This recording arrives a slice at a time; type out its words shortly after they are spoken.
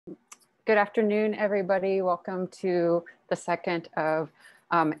Good afternoon, everybody. Welcome to the second of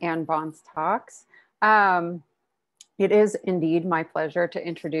Ann Bond's talks. It is indeed my pleasure to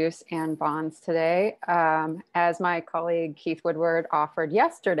introduce Ann Bonds today. As my colleague Keith Woodward offered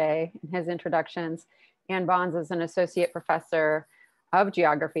yesterday in his introductions, Ann Bonds is an associate professor of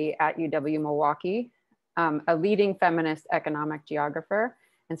geography at UW-Milwaukee, a leading feminist economic geographer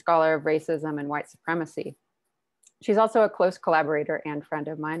and scholar of racism and white supremacy. She's also a close collaborator and friend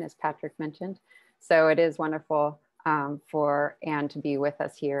of mine, as Patrick mentioned. So it is wonderful for Ann to be with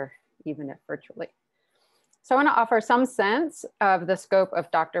us here, even if virtually. So I want to offer some sense of the scope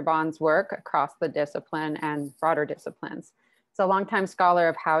of Dr. Bond's work across the discipline and broader disciplines. As a longtime scholar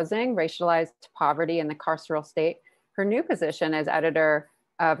of housing, racialized poverty, and the carceral state, her new position as editor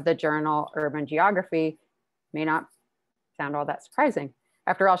of the journal Urban Geography may not sound all that surprising.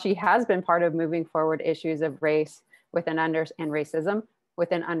 After all, she has been part of moving forward issues of race and racism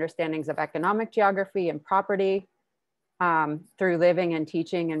within understandings of economic geography and property through living and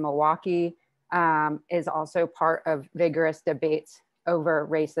teaching in Milwaukee, is also part of vigorous debates over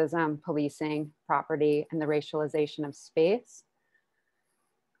racism, policing, property, and the racialization of space.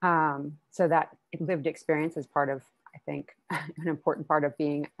 So that lived experience is part of, I think, an important part of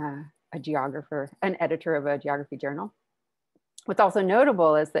being a geographer, an editor of a geography journal. What's also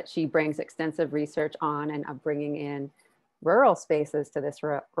notable is that she brings extensive research on and bringing in rural spaces to this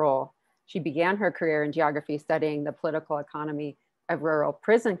role. She began her career in geography studying the political economy of rural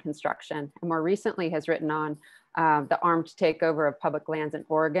prison construction, and more recently has written on the armed takeover of public lands in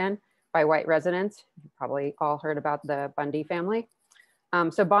Oregon by white residents. You've probably all heard about the Bundy family.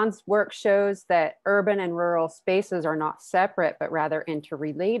 So Bond's work shows that urban and rural spaces are not separate, but rather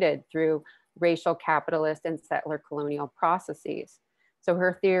interrelated through racial, capitalist, and settler colonial processes. So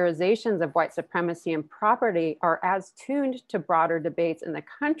her theorizations of white supremacy and property are as tuned to broader debates in the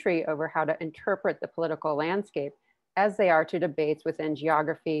country over how to interpret the political landscape as they are to debates within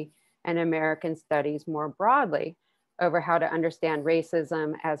geography and American studies more broadly over how to understand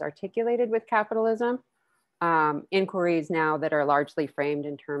racism as articulated with capitalism, inquiries now that are largely framed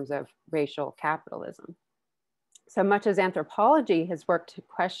in terms of racial capitalism. So much as anthropology has worked to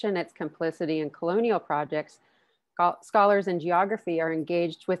question its complicity in colonial projects, scholars in geography are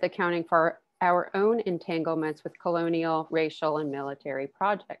engaged with accounting for our own entanglements with colonial, racial, and military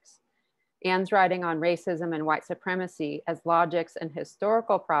projects. Ann's writing on racism and white supremacy as logics and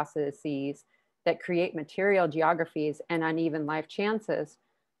historical processes that create material geographies and uneven life chances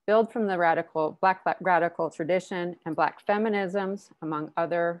build from the Black radical tradition and Black feminisms, among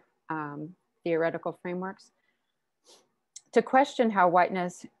other theoretical frameworks, to question how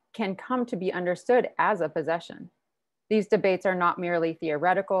whiteness can come to be understood as a possession. These debates are not merely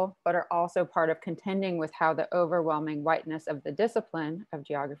theoretical, but are also part of contending with how the overwhelming whiteness of the discipline of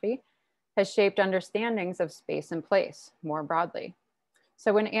geography has shaped understandings of space and place more broadly.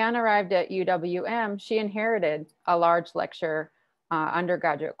 So when Ann arrived at UWM, she inherited a large lecture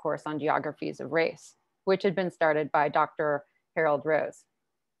undergraduate course on geographies of race, which had been started by Dr. Harold Rose.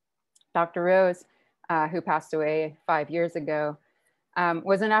 Dr. Rose, who passed away 5 years ago,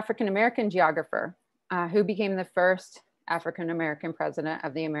 was an African-American geographer who became the first African-American president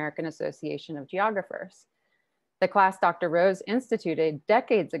of the American Association of Geographers. The class Dr. Rose instituted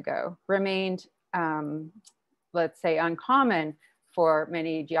decades ago remained, let's say, uncommon for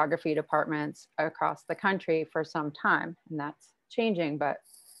many geography departments across the country for some time, and that's changing, but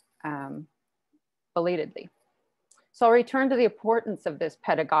belatedly. So I'll return to the importance of this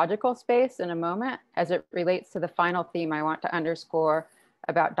pedagogical space in a moment as it relates to the final theme I want to underscore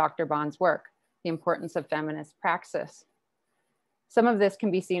about Dr. Bond's work, the importance of feminist praxis. Some of this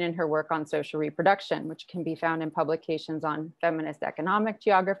can be seen in her work on social reproduction, which can be found in publications on feminist economic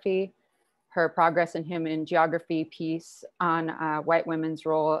geography, her Progress in Human Geography piece on white women's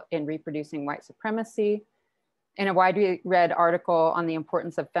role in reproducing white supremacy, in a widely read article on the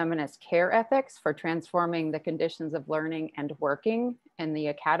importance of feminist care ethics for transforming the conditions of learning and working in the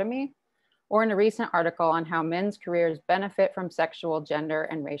academy, or in a recent article on how men's careers benefit from sexual, gender,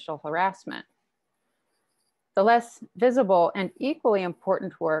 and racial harassment. The less visible and equally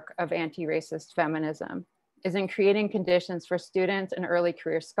important work of anti-racist feminism is in creating conditions for students and early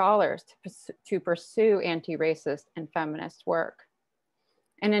career scholars to pursue anti-racist and feminist work,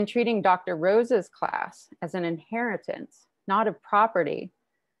 and in treating Dr. Rose's class as an inheritance, not a property,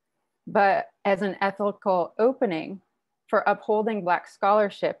 but as an ethical opening for upholding Black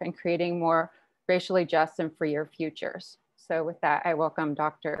scholarship and creating more racially just and freer futures. So with that, I welcome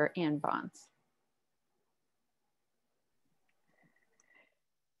Dr. Ann Bonds.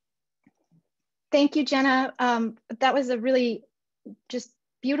 Thank you, Jenna. That was a really just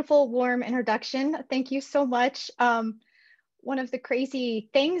beautiful, warm introduction. Thank you so much. One of the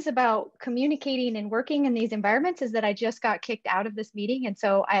crazy things about communicating and working in these environments is that I just got kicked out of this meeting. And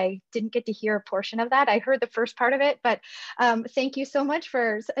so I didn't get to hear a portion of that. I heard the first part of it, but thank you so much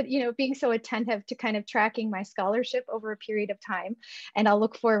for being so attentive to kind of tracking my scholarship over a period of time. And I'll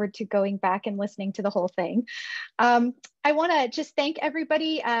look forward to going back and listening to the whole thing. I want to just thank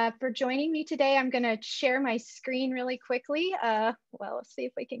everybody for joining me today. I'm going to share my screen really quickly. Well, let's see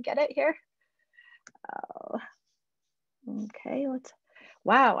if we can get it here. Okay,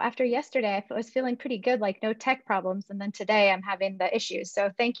 wow, after yesterday, I was feeling pretty good, like no tech problems. And then today I'm having the issues. So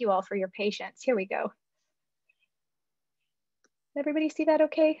thank you all for your patience. Here we go. Everybody see that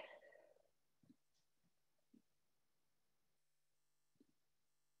okay?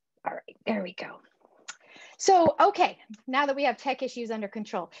 All right, there we go. So, okay, now that we have tech issues under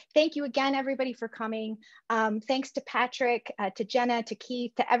control, thank you again, everybody, for coming. Thanks to Patrick, to Jenna, to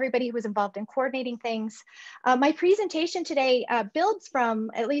Keith, to everybody who was involved in coordinating things. My presentation today builds from,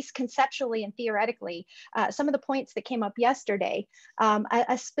 at least conceptually and theoretically, some of the points that came up yesterday,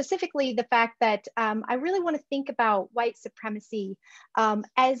 specifically the fact that I really want to think about white supremacy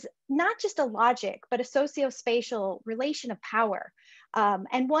as not just a logic, but a socio-spatial relation of power.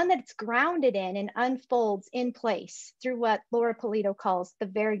 And one that's grounded in and unfolds in place through what Laura Polito calls the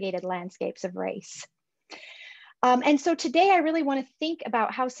variegated landscapes of race. And so today I really want to think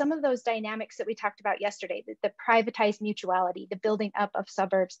about how some of those dynamics that we talked about yesterday, the privatized mutuality, the building up of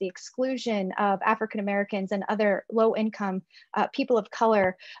suburbs, the exclusion of African Americans and other low income people of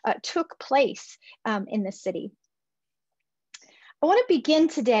color took place in the city. I want to begin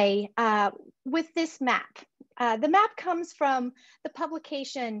today with this map. The map comes from the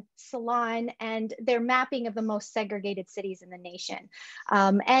publication Salon and their mapping of the most segregated cities in the nation.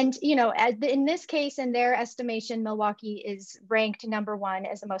 And, in this case, in their estimation, Milwaukee is ranked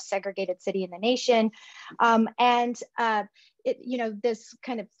 #1 as the most segregated city in the nation. This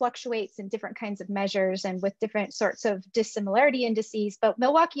kind of fluctuates in different kinds of measures and with different sorts of dissimilarity indices, but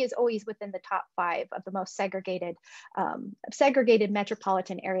Milwaukee is always within the top 5 of the most segregated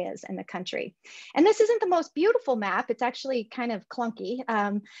metropolitan areas in the country. And this isn't the most beautiful map. It's actually kind of clunky,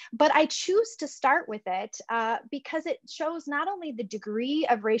 but I choose to start with it because it shows not only the degree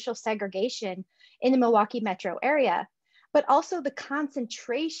of racial segregation in the Milwaukee metro area, but also the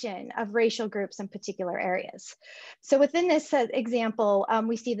concentration of racial groups in particular areas. So within this example,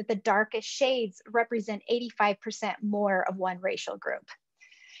 we see that the darkest shades represent 85% more of one racial group.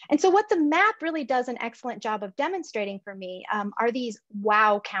 And so what the map really does an excellent job of demonstrating for me are these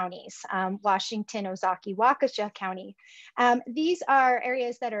WOW counties, Washington, Ozaukee, Waukesha County. These are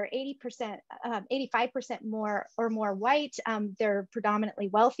areas that are 85% more or more white. They're predominantly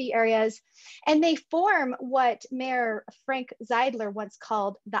wealthy areas. And they form what Mayor Frank Zeidler once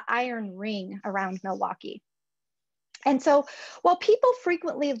called the iron ring around Milwaukee. And so while people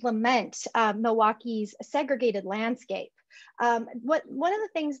frequently lament Milwaukee's segregated landscape, one of the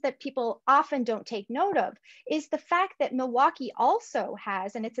things that people often don't take note of is the fact that Milwaukee also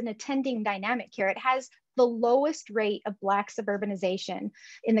has, and it's an attending dynamic here, it has the lowest rate of Black suburbanization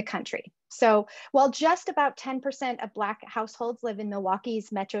in the country. So while just about 10% of Black households live in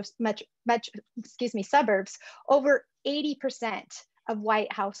Milwaukee's suburbs, over 80% of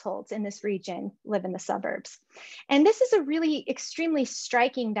white households in this region live in the suburbs. And this is a really extremely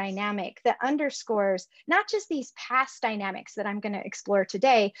striking dynamic that underscores not just these past dynamics that I'm going to explore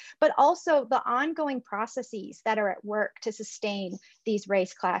today, but also the ongoing processes that are at work to sustain these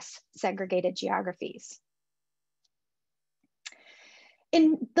race class segregated geographies.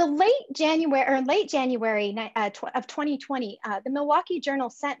 In the late January of 2020, the Milwaukee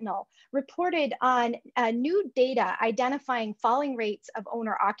Journal-Sentinel reported on new data identifying falling rates of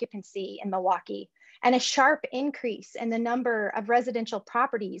owner occupancy in Milwaukee and a sharp increase in the number of residential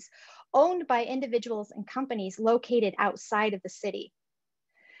properties owned by individuals and companies located outside of the city.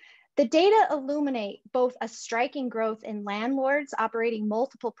 The data illuminate both a striking growth in landlords operating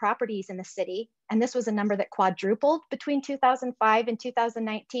multiple properties in the city, and this was a number that quadrupled between 2005 and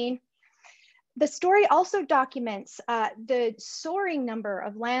 2019. The story also documents the soaring number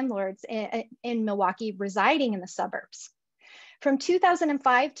of landlords in Milwaukee residing in the suburbs. From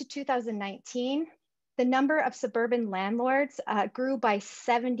 2005 to 2019, the number of suburban landlords grew by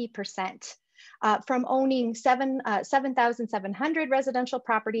 70%. From owning 7,700 residential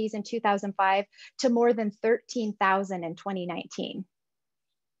properties in 2005 to more than 13,000 in 2019.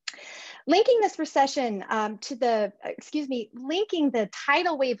 Linking this recession linking the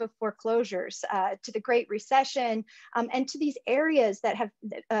tidal wave of foreclosures to the Great Recession and to these areas that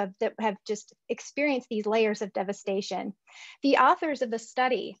have just experienced these layers of devastation. The authors of the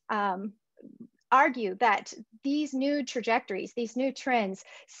study argue that these new trajectories, these new trends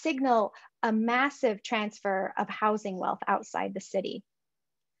signal a massive transfer of housing wealth outside the city.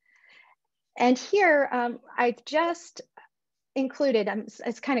 And here I've just included,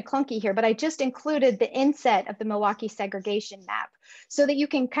 it's kind of clunky here, but I just included the inset of the Milwaukee segregation map so that you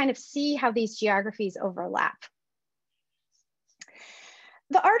can kind of see how these geographies overlap.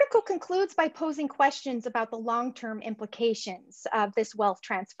 The article concludes by posing questions about the long-term implications of this wealth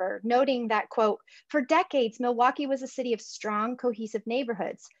transfer, noting that, quote, for decades, Milwaukee was a city of strong, cohesive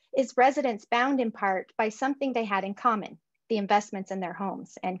neighborhoods, its residents bound in part by something they had in common, the investments in their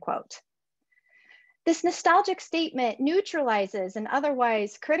homes, end quote. This nostalgic statement neutralizes an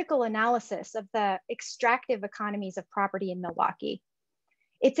otherwise critical analysis of the extractive economies of property in Milwaukee.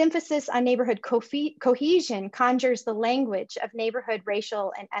 Its emphasis on neighborhood cohesion conjures the language of neighborhood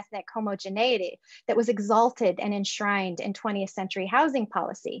racial and ethnic homogeneity that was exalted and enshrined in 20th century housing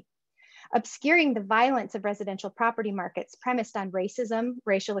policy, obscuring the violence of residential property markets premised on racism,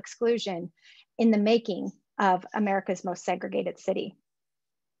 racial exclusion in the making of America's most segregated city.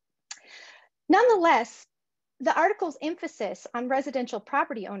 Nonetheless, the article's emphasis on residential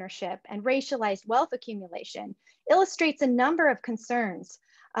property ownership and racialized wealth accumulation illustrates a number of concerns,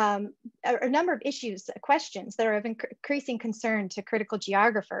 a number of questions that are of increasing concern to critical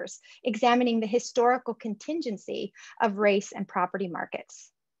geographers, examining the historical contingency of race and property markets.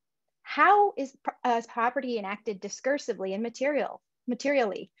 How is property enacted discursively and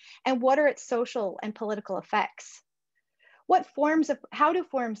materially, and what are its social and political effects? How do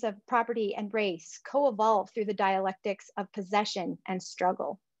forms of property and race co-evolve through the dialectics of possession and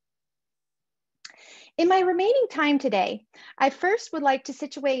struggle? In my remaining time today, I first would like to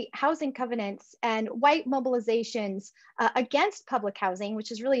situate housing covenants and white mobilizations against public housing,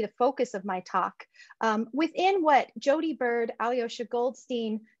 which is really the focus of my talk, within what Jody Bird, Alyosha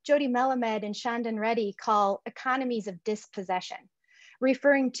Goldstein, Jody Melamed, and Shandan Reddy call economies of dispossession,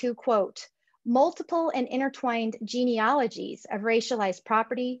 referring to, quote, multiple and intertwined genealogies of racialized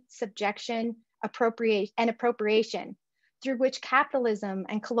property, subjection, appropriation, through which capitalism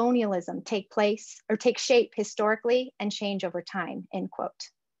and colonialism take shape historically and change over time, end quote.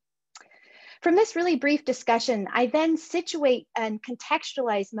 From this really brief discussion, I then situate and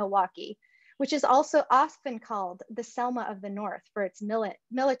contextualize Milwaukee, which is also often called the Selma of the North for its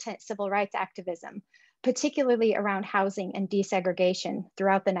militant civil rights activism, particularly around housing and desegregation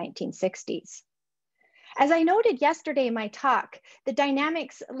throughout the 1960s. As I noted yesterday in my talk, the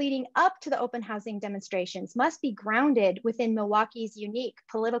dynamics leading up to the open housing demonstrations must be grounded within Milwaukee's unique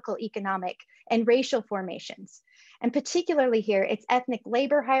political, economic, and racial formations, and particularly here, its ethnic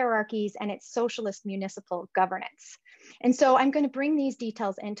labor hierarchies and its socialist municipal governance. And so I'm going to bring these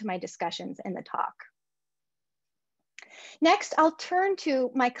details into my discussions in the talk. Next, I'll turn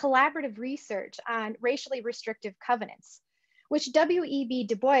to my collaborative research on racially restrictive covenants, which W.E.B.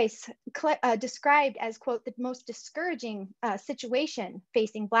 Du Bois described as, quote, the most discouraging situation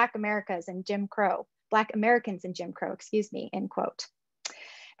facing Black Americans in Jim Crow, excuse me, end quote.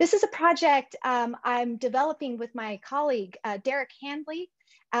 This is a project I'm developing with my colleague, Derek Handley,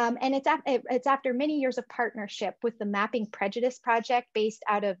 and it's after many years of partnership with the Mapping Prejudice Project based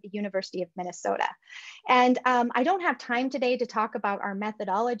out of the University of Minnesota. And I don't have time today to talk about our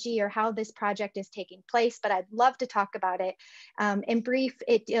methodology or how this project is taking place, but I'd love to talk about it. In brief,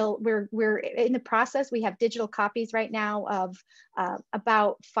 we're in the process. We have digital copies right now of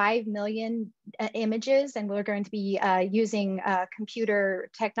about 5 million images, and we're going to be using computer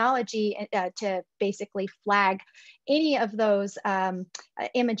technology to basically flag any of those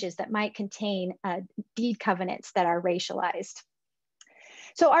images that might contain deed covenants that are racialized.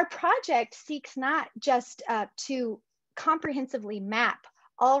 So our project seeks not just to comprehensively map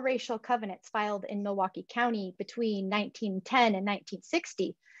all racial covenants filed in Milwaukee County between 1910 and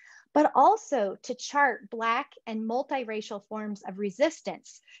 1960, but also to chart Black and multiracial forms of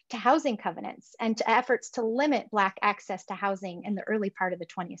resistance to housing covenants and to efforts to limit Black access to housing in the early part of the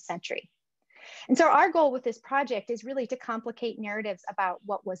 20th century. And so our goal with this project is really to complicate narratives about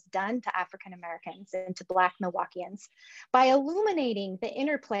what was done to African Americans and to Black Milwaukeeans by illuminating the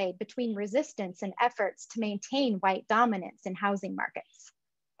interplay between resistance and efforts to maintain white dominance in housing markets.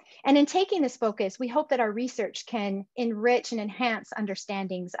 And in taking this focus, we hope that our research can enrich and enhance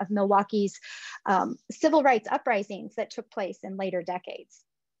understandings of Milwaukee's civil rights uprisings that took place in later decades.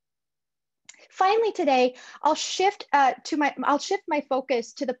 Finally, today, I'll shift my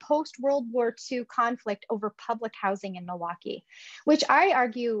focus to the post-World War II conflict over public housing in Milwaukee, which I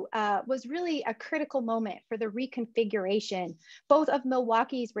argue was really a critical moment for the reconfiguration, both of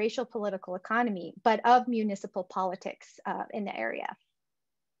Milwaukee's racial political economy, but of municipal politics in the area.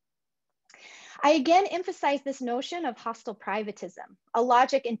 I again emphasize this notion of hostile privatism, a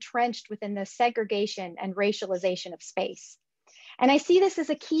logic entrenched within the segregation and racialization of space. And I see this as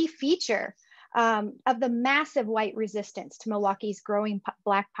a key feature of the massive white resistance to Milwaukee's growing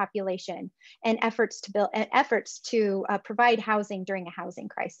Black population and efforts to provide housing during a housing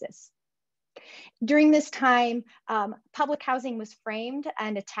crisis. During this time, public housing was framed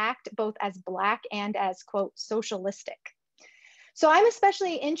and attacked both as Black and as, quote, socialistic. So I'm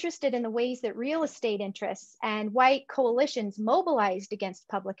especially interested in the ways that real estate interests and white coalitions mobilized against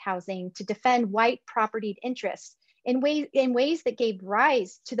public housing to defend white propertied interests in ways that gave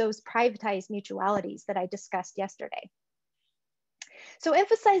rise to those privatized mutualities that I discussed yesterday. So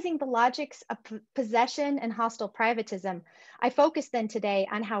emphasizing the logics of possession and hostile privatism, I focus then today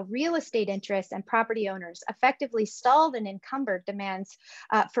on how real estate interests and property owners effectively stalled and encumbered demands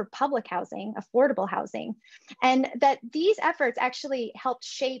for public housing, affordable housing, and that these efforts actually helped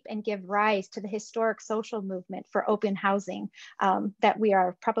shape and give rise to the historic social movement for open housing that we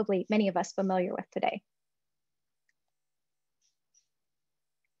are probably many of us familiar with today.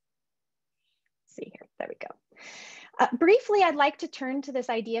 See here, there we go. Briefly, I'd like to turn to this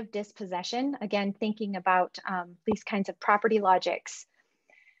idea of dispossession, again, thinking about these kinds of property logics.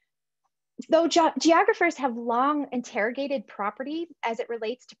 Though geographers have long interrogated property as it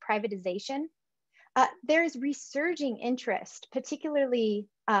relates to privatization, there is resurging interest, particularly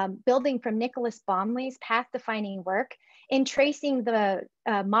building from Nicholas Baumley's path-defining work in tracing the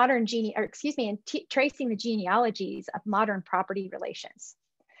tracing the genealogies of modern property relations.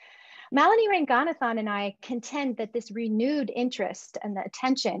 Malini Ranganathan and I contend that this renewed interest and the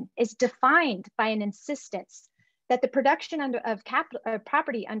attention is defined by an insistence that the production of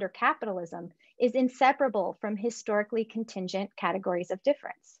property under capitalism is inseparable from historically contingent categories of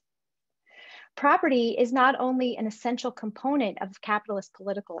difference. Property is not only an essential component of capitalist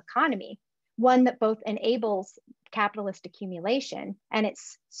political economy, one that both enables capitalist accumulation and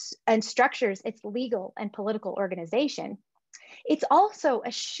structures its legal and political organization. It's also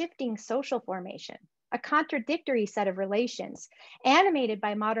a shifting social formation, a contradictory set of relations animated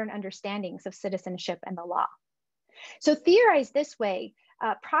by modern understandings of citizenship and the law. So theorized this way,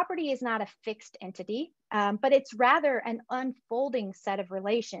 property is not a fixed entity, but it's rather an unfolding set of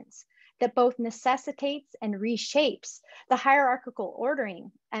relations that both necessitates and reshapes the hierarchical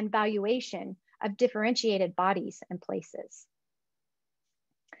ordering and valuation of differentiated bodies and places.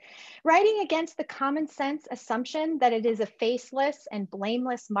 Writing against the common sense assumption that it is a faceless and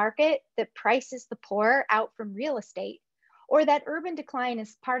blameless market that prices the poor out from real estate, or that urban decline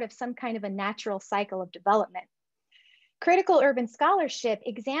is part of some kind of a natural cycle of development. Critical urban scholarship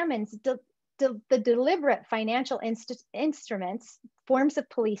examines the deliberate financial instruments, forms of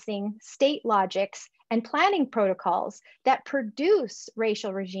policing, state logics, and planning protocols that produce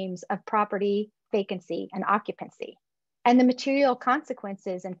racial regimes of property, vacancy, and occupancy, and the material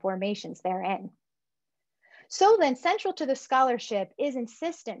consequences and formations therein. So then, central to the scholarship is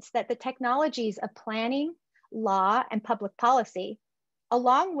insistence that the technologies of planning, law, and public policy,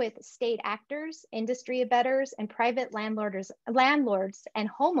 along with state actors, industry abettors, and private landlords and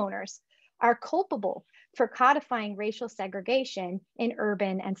homeowners, are culpable for codifying racial segregation in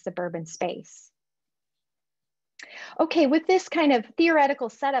urban and suburban space. Okay, with this kind of theoretical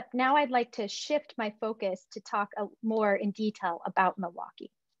setup, now I'd like to shift my focus to talk more in detail about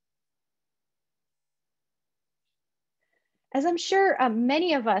Milwaukee. As I'm sure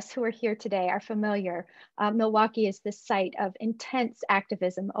many of us who are here today are familiar, Milwaukee is the site of intense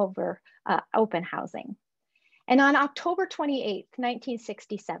activism over open housing. And on October 28th,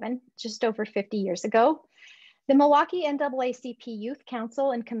 1967, just over 50 years ago, the Milwaukee NAACP Youth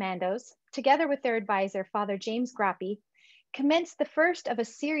Council and Commandos, together with their advisor, Father James Grappe, commenced the first of a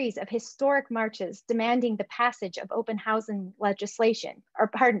series of historic marches demanding the passage of open housing legislation, or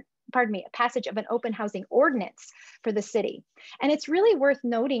pardon me, a passage of an open housing ordinance for the city. And it's really worth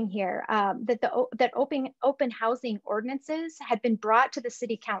noting here that open housing ordinances had been brought to the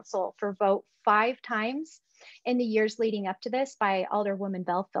city council for vote 5 times in the years leading up to this by Alderwoman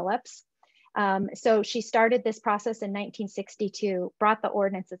Belle Phillips. So she started this process in 1962, brought the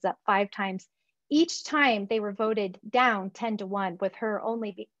ordinances up 5 times. Each time they were voted down 10-1, with her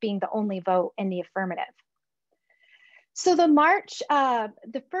only being the only vote in the affirmative. So the march,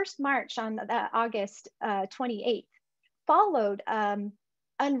 the first march on August 28th, followed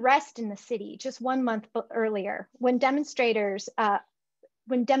a unrest in the city just 1 month earlier when demonstrations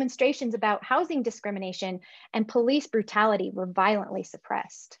about housing discrimination and police brutality were violently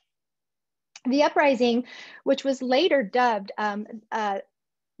suppressed. The uprising, which was later dubbed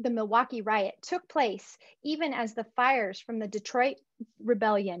the Milwaukee riot, took place even as the fires from the Detroit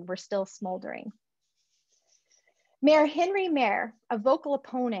Rebellion were still smoldering. Mayor Henry Mayer, a vocal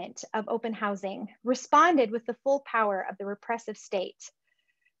opponent of open housing, responded with the full power of the repressive state,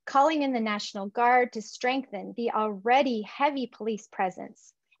 calling in the National Guard to strengthen the already heavy police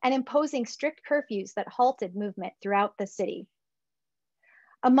presence and imposing strict curfews that halted movement throughout the city.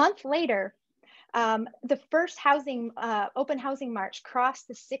 A month later, the first open housing march crossed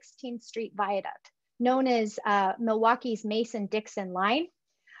the 16th Street Viaduct, known as Milwaukee's Mason-Dixon line,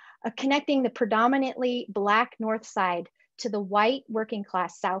 connecting the predominantly Black North Side to the white working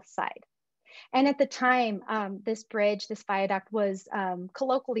class South Side. And at the time, this viaduct was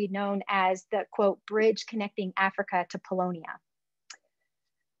colloquially known as the, quote, bridge connecting Africa to Polonia.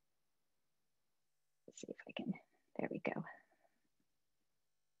 Let's see if I can, there we go.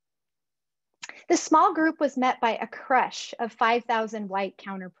 The small group was met by a crush of 5,000 white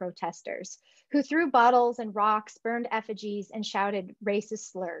counter-protesters who threw bottles and rocks, burned effigies, and shouted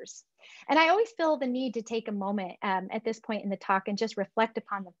racist slurs. And I always feel the need to take a moment at this point in the talk and just reflect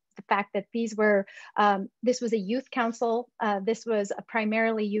upon the fact that this was a youth council. This was a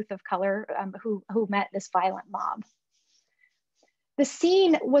primarily youth of color who met this violent mob. The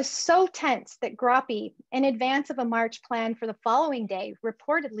scene was so tense that Groppe, in advance of a march planned for the following day,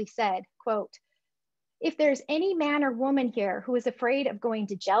 reportedly said, quote, "If there's any man or woman here who is afraid of going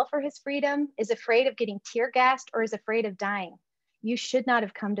to jail for his freedom, is afraid of getting tear gassed, or is afraid of dying, you should not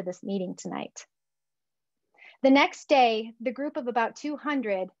have come to this meeting tonight." The next day, the group of about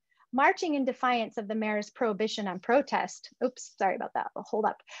 200, marching in defiance of the mayor's prohibition on protest, oops, sorry about that, hold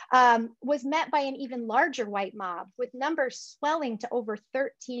up, was met by an even larger white mob with numbers swelling to over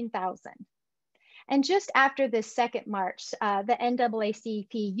 13,000. And just after this second march, the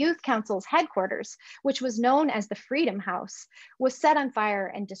NAACP Youth Council's headquarters, which was known as the Freedom House, was set on fire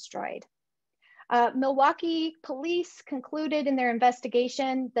and destroyed. Milwaukee police concluded in their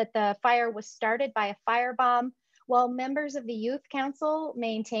investigation that the fire was started by a firebomb, while members of the Youth Council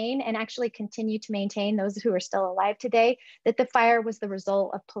maintain, and actually continue to maintain, those who are still alive today, that the fire was the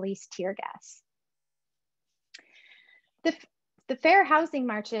result of police tear gas. The fair housing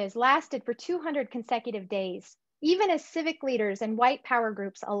marches lasted for 200 consecutive days, even as civic leaders and white power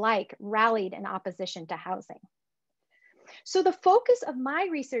groups alike rallied in opposition to housing. So the focus of my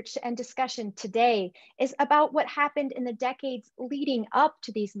research and discussion today is about what happened in the decades leading up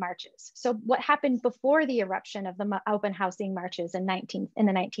to these marches. So what happened before the eruption of the open housing marches in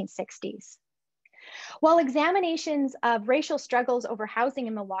the 1960s. While examinations of racial struggles over housing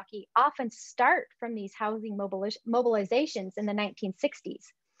in Milwaukee often start from these housing mobilizations in the 1960s,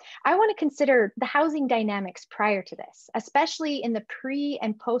 I want to consider the housing dynamics prior to this, especially in the pre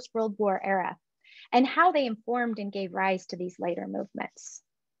and post-World War era, and how they informed and gave rise to these later movements.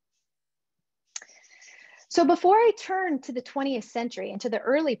 So before I turn to the 20th century and to the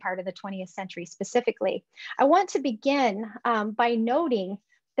early part of the 20th century specifically, I want to begin by noting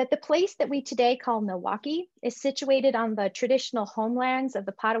that the place that we today call Milwaukee is situated on the traditional homelands of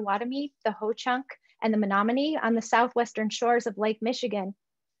the Potawatomi, the Ho-Chunk, and the Menominee on the southwestern shores of Lake Michigan,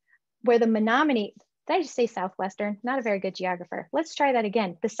 where the Menominee, did I just say southwestern? Not a very good geographer. Let's try that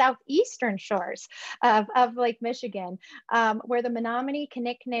again. The southeastern shores of Lake Michigan, where the Menominee,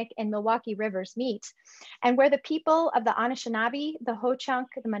 Kinnickinnic, and Milwaukee rivers meet, and where the people of the Anishinaabe, the Ho-Chunk,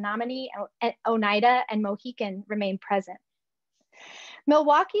 the Menominee, Oneida, and Mohican remain present.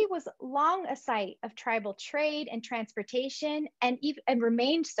 Milwaukee was long a site of tribal trade and transportation, and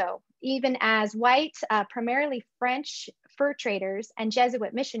remained so, even as white, primarily French fur traders and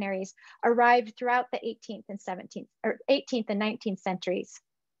Jesuit missionaries arrived throughout the 18th and 19th centuries.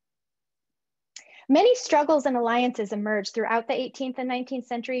 Many struggles and alliances emerged throughout the 18th and 19th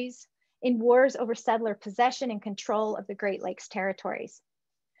centuries in wars over settler possession and control of the Great Lakes territories.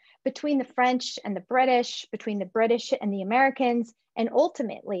 Between the French and the British, between the British and the Americans, and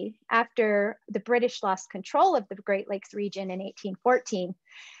ultimately, after the British lost control of the Great Lakes region in 1814,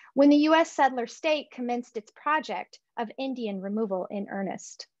 when the US settler state commenced its project of Indian removal in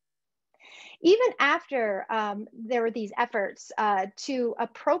earnest. Even after there were these efforts to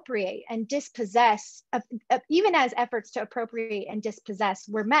appropriate and dispossess, even as efforts to appropriate and dispossess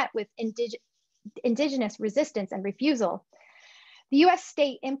were met with indigenous resistance and refusal, the US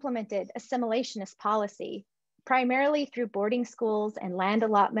state implemented assimilationist policy, primarily through boarding schools and land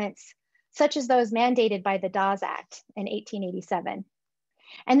allotments, such as those mandated by the Dawes Act in 1887.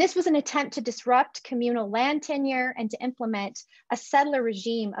 And this was an attempt to disrupt communal land tenure and to implement a settler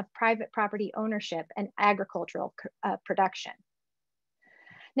regime of private property ownership and agricultural production.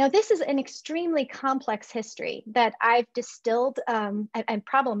 Now, this is an extremely complex history that I've distilled and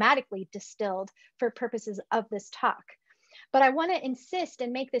problematically distilled for purposes of this talk. But I want to insist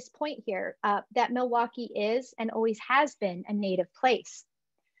and make this point here that Milwaukee is and always has been a native place.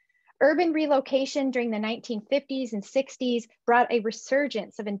 Urban relocation during the 1950s and 60s brought a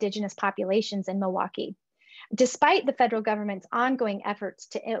resurgence of indigenous populations in Milwaukee, despite the federal government's ongoing efforts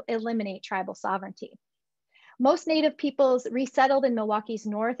to eliminate tribal sovereignty. Most Native peoples resettled in Milwaukee's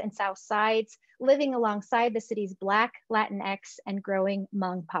north and south sides, living alongside the city's Black, Latinx, and growing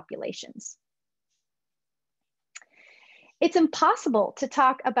Hmong populations. It's impossible to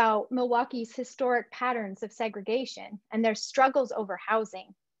talk about Milwaukee's historic patterns of segregation and their struggles over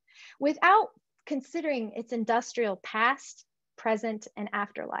housing without considering its industrial past, present, and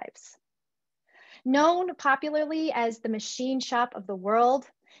afterlives. Known popularly as the machine shop of the world,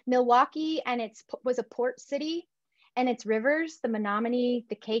 Milwaukee was a port city, and its rivers, the Menominee,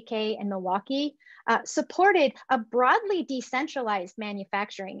 the KK, and Milwaukee, supported a broadly decentralized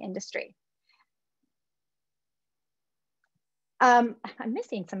manufacturing industry. I'm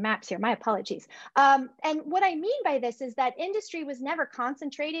missing some maps here, my apologies. And what I mean by this is that industry was never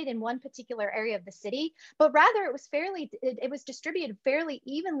concentrated in one particular area of the city, but rather it was distributed fairly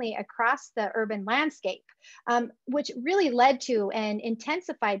evenly across the urban landscape, which really led to and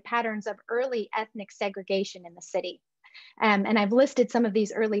intensified patterns of early ethnic segregation in the city. And I've listed some of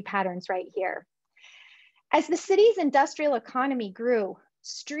these early patterns right here. As the city's industrial economy grew,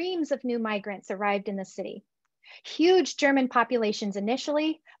 streams of new migrants arrived in the city. Huge German populations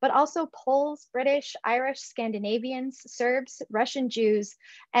initially, but also Poles, British, Irish, Scandinavians, Serbs, Russian Jews,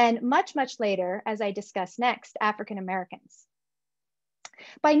 and much, much later, as I discuss next, African Americans.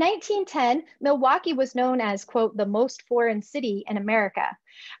 By 1910, Milwaukee was known as, quote, the most foreign city in America,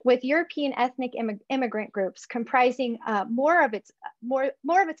 with European ethnic immigrant groups comprising more of its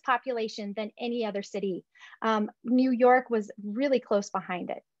population than any other city. New York was really close behind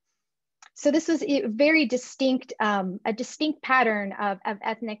it. So this was a very distinct, pattern of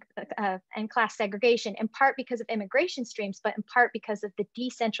ethnic and class segregation, in part because of immigration streams, but in part because of the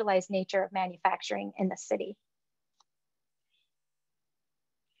decentralized nature of manufacturing in the city.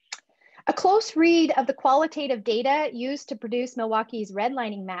 A close read of the qualitative data used to produce Milwaukee's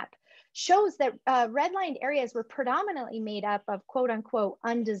redlining map shows that redlined areas were predominantly made up of quote unquote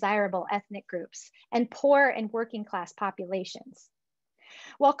undesirable ethnic groups and poor and working class populations.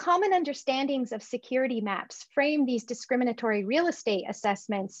 While common understandings of security maps frame these discriminatory real estate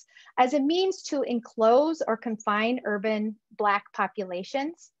assessments as a means to enclose or confine urban Black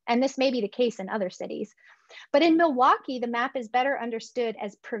populations, and this may be the case in other cities, but in Milwaukee, the map is better understood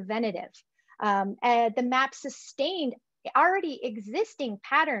as preventative. The map sustained already existing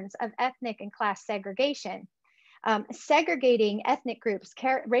patterns of ethnic and class segregation, segregating ethnic groups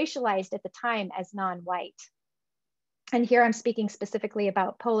racialized at the time as non-white. And here I'm speaking specifically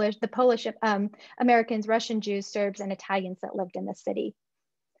about the Polish Americans, Russian Jews, Serbs, and Italians that lived in the city.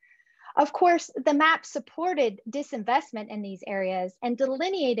 Of course, the map supported disinvestment in these areas and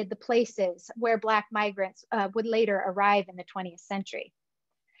delineated the places where Black migrants would later arrive in the 20th century.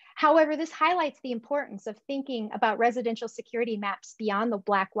 However, this highlights the importance of thinking about residential security maps beyond the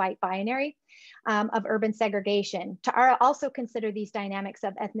Black-white binary of urban segregation, to also consider these dynamics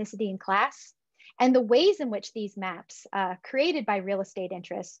of ethnicity and class, and the ways in which these maps created by real estate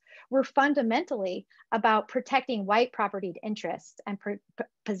interests were fundamentally about protecting white property interests and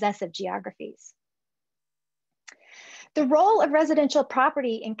possessive geographies. The role of residential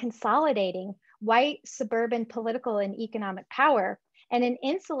property in consolidating white suburban political and economic power and in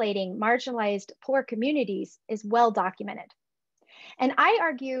insulating marginalized poor communities is well documented. And I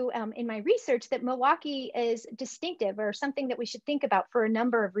argue in my research that Milwaukee is distinctive, or something that we should think about, for a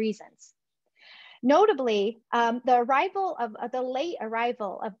number of reasons. Notably, the late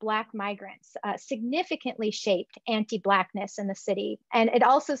arrival of Black migrants significantly shaped anti-Blackness in the city, and it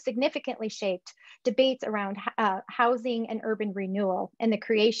also significantly shaped debates around housing and urban renewal and the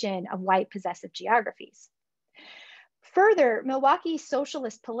creation of white possessive geographies. Further, Milwaukee's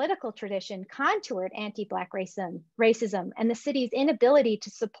socialist political tradition contoured anti-Black racism and the city's inability to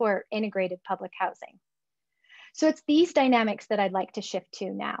support integrated public housing. So it's these dynamics that I'd like to shift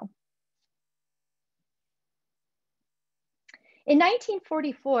to now. In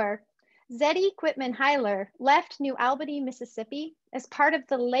 1944, Zeddy Quitman Hyler left New Albany, Mississippi as part of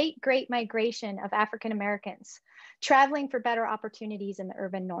the late Great Migration of African Americans, traveling for better opportunities in the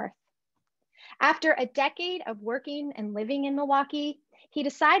urban North. After a decade of working and living in Milwaukee, he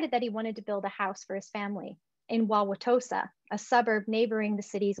decided that he wanted to build a house for his family in Wauwatosa, a suburb neighboring the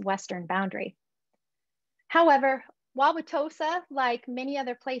city's western boundary. However, Wauwatosa, like many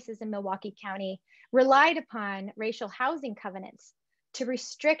other places in Milwaukee County, relied upon racial housing covenants to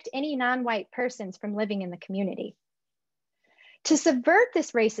restrict any non-white persons from living in the community. To subvert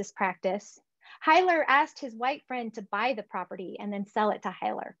this racist practice, Hyler asked his white friend to buy the property and then sell it to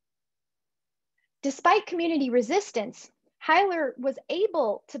Hyler. Despite community resistance, Hyler was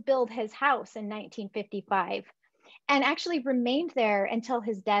able to build his house in 1955 and actually remained there until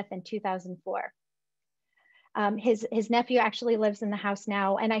his death in 2004. His nephew actually lives in the house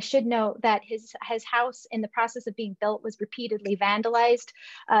now, and I should note that his house in the process of being built was repeatedly vandalized,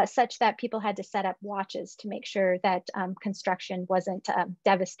 such that people had to set up watches to make sure that construction wasn't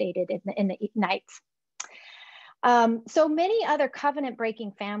devastated in the nights. So many other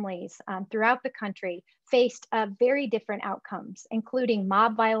covenant-breaking families throughout the country faced very different outcomes, including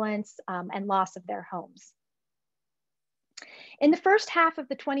mob violence and loss of their homes. In the first half of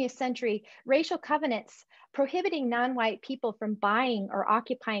the 20th century, racial covenants prohibiting non-white people from buying or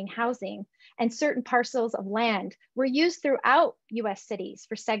occupying housing and certain parcels of land were used throughout US cities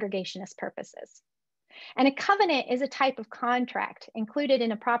for segregationist purposes. And a covenant is a type of contract included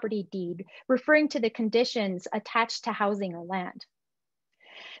in a property deed referring to the conditions attached to housing or land.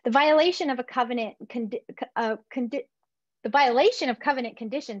 The violation of covenant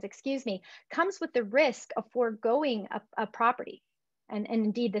conditions, comes with the risk of foregoing a property. And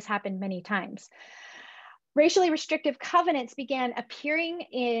indeed, this happened many times. Racially restrictive covenants began appearing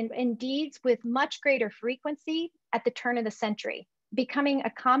in deeds with much greater frequency at the turn of the century, becoming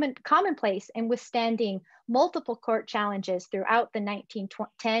a commonplace in withstanding multiple court challenges throughout the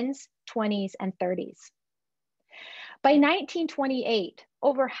 1910s, 20s, and 30s. By 1928,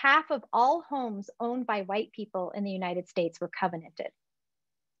 over half of all homes owned by white people in the United States were covenanted.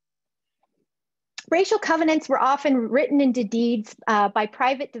 Racial covenants were often written into deeds by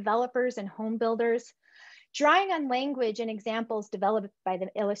private developers and home builders, drawing on language and examples developed by the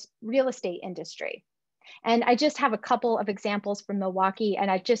real estate industry. And I just have a couple of examples from Milwaukee,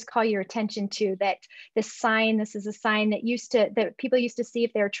 and I just call your attention to that this sign. This is a sign that people used to see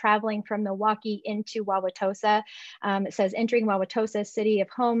if they were traveling from Milwaukee into Wauwatosa. It says, "Entering Wauwatosa, city of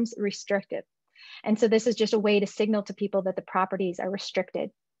homes, restrictive." And so this is just a way to signal to people that the properties are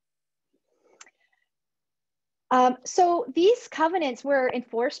restricted. So these covenants were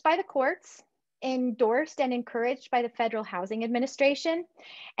enforced by the courts, endorsed and encouraged by the Federal Housing Administration,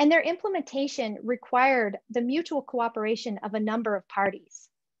 and their implementation required the mutual cooperation of a number of parties.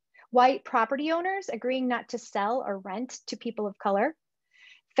 White property owners agreeing not to sell or rent to people of color,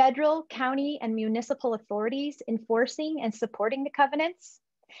 federal, county, and municipal authorities enforcing and supporting the covenants,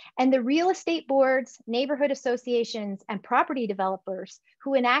 and the real estate boards, neighborhood associations, and property developers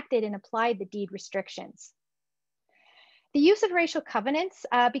who enacted and applied the deed restrictions. The use of racial covenants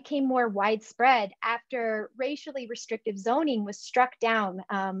became more widespread after racially restrictive zoning was struck down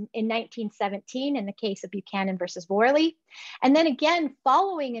in 1917 in the case of Buchanan versus Worley. And then again,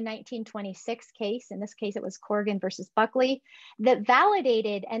 following a 1926 case, in this case it was Corrigan versus Buckley, that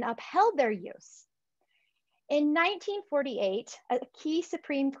validated and upheld their use. In 1948, a key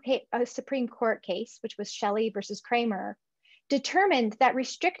Supreme Court case, which was Shelley versus Kramer, determined that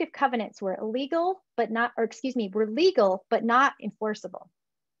restrictive covenants were legal but not enforceable.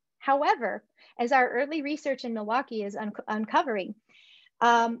 However, as our early research in Milwaukee is uncovering,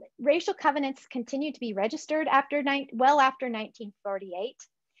 racial covenants continued to be registered well after 1948.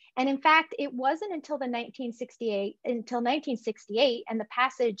 And in fact, it wasn't until 1968 and the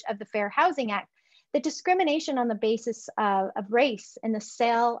passage of the Fair Housing Act that discrimination on the basis of race in the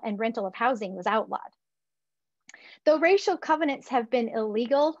sale and rental of housing was outlawed. Though racial covenants have been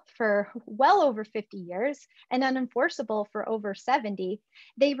illegal for well over 50 years and unenforceable for over 70,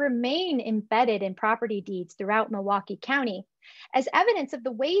 they remain embedded in property deeds throughout Milwaukee County as evidence of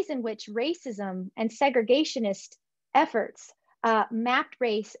the ways in which racism and segregationist efforts mapped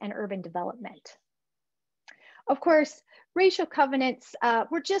race and urban development. Of course, racial covenants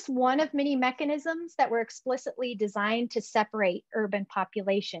were just one of many mechanisms that were explicitly designed to separate urban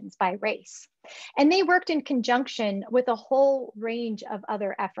populations by race. And they worked in conjunction with a whole range of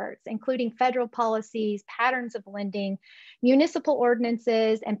other efforts, including federal policies, patterns of lending, municipal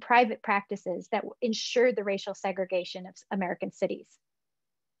ordinances, and private practices that ensured the racial segregation of American cities.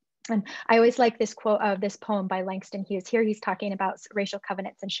 And I always like this quote of this poem by Langston Hughes. Here he's talking about racial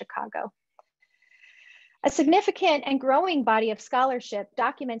covenants in Chicago. A significant and growing body of scholarship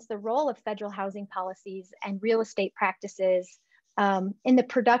documents the role of federal housing policies and real estate practices in the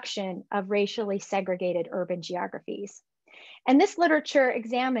production of racially segregated urban geographies. And this literature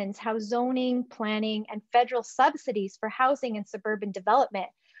examines how zoning, planning, and federal subsidies for housing and suburban development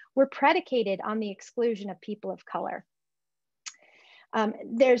were predicated on the exclusion of people of color.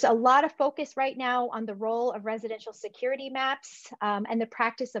 There's a lot of focus right now on the role of residential security maps and the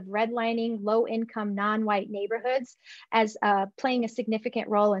practice of redlining low-income non-white neighborhoods as playing a significant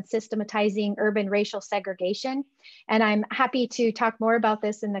role in systematizing urban racial segregation. And I'm happy to talk more about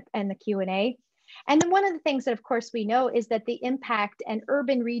this in the Q&A. And then one of the things that, of course, we know is that the impact and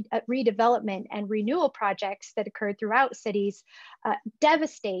urban redevelopment and renewal projects that occurred throughout cities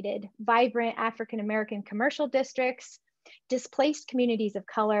devastated vibrant African-American commercial districts, displaced communities of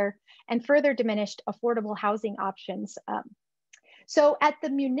color, and further diminished affordable housing options. So at the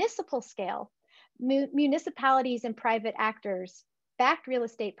municipal scale, municipalities and private actors backed real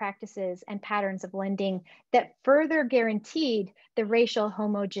estate practices and patterns of lending that further guaranteed the racial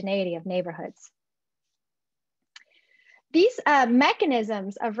homogeneity of neighborhoods. These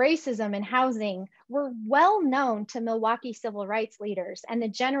mechanisms of racism in housing were well known to Milwaukee civil rights leaders and the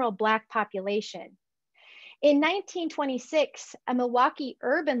general Black population. In 1926, a Milwaukee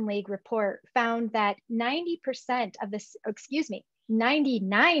Urban League report found that 99% of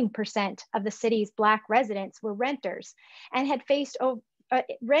the city's Black residents were renters and had faced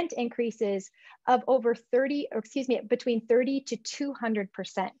rent increases of between 30 to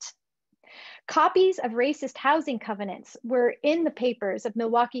 200%. Copies of racist housing covenants were in the papers of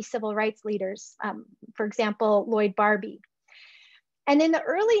Milwaukee civil rights leaders, for example, Lloyd Barbie. And in the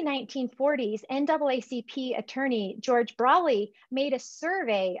early 1940s, NAACP attorney George Brawley made a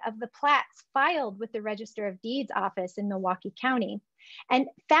survey of the plats filed with the Register of Deeds office in Milwaukee County and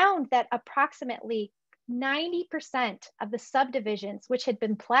found that approximately 90% of the subdivisions which had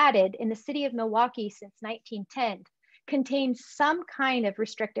been platted in the city of Milwaukee since 1910 contained some kind of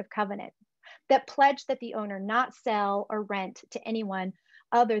restrictive covenant that pledged that the owner not sell or rent to anyone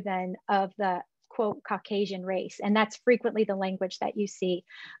other than of the quote, Caucasian race. And that's frequently the language that you see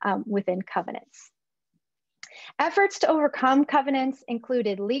within covenants. Efforts to overcome covenants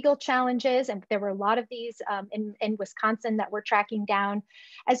included legal challenges, and there were a lot of these in Wisconsin that we're tracking down,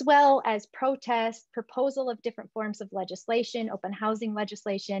 as well as protests, proposal of different forms of legislation, open housing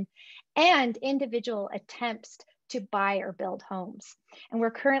legislation, and individual attempts to buy or build homes. And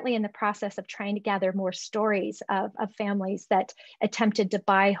we're currently in the process of trying to gather more stories of families that attempted to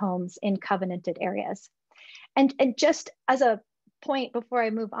buy homes in covenanted areas. And just as a point before I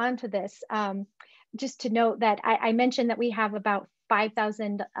move on to this, just to note that I mentioned that we have about 5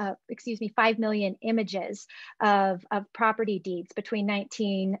 million images of property deeds between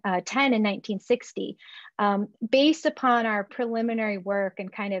 1910 and 1960. Based upon our preliminary work and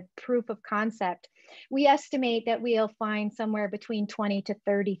kind of proof of concept, we estimate that we'll find somewhere between 20 to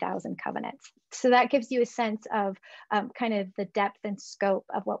 30,000 covenants. So that gives you a sense of kind of the depth and scope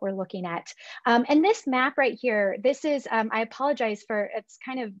of what we're looking at. And this map right here, this is, I apologize for, it's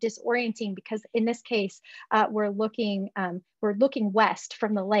kind of disorienting because in this case, we're looking west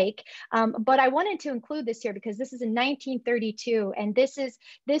from the lake. But I wanted to include this here because this is in 1932. And this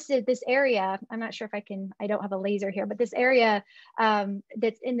area, I'm not sure if I don't have a laser here, but this area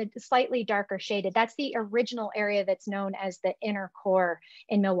that's in the slightly darker shaded, that's the original area that's known as the inner core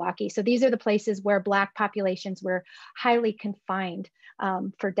in Milwaukee. So these are the places where Black populations were highly confined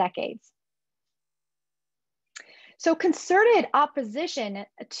for decades. So concerted opposition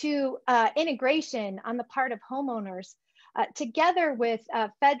to integration on the part of homeowners, together with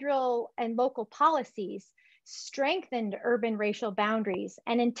federal and local policies, strengthened urban racial boundaries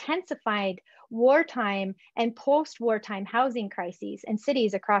and intensified wartime and post-wartime housing crises in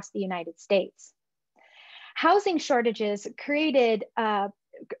cities across the United States. Housing shortages created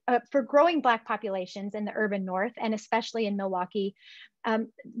for growing Black populations in the urban North, and especially in Milwaukee,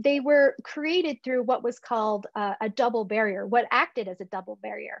 they were created through what was called a double barrier, what acted as a double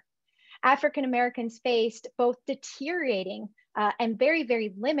barrier. African Americans faced both deteriorating and very,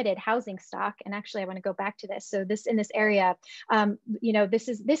 very limited housing stock. And actually, I want to go back to this. So in this area, this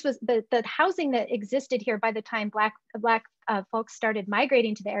was the housing that existed here by the time Black folks started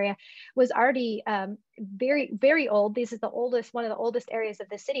migrating to the area was already very, very old. This is one of the oldest areas of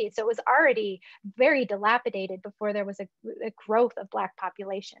the city. So it was already very dilapidated before there was a growth of Black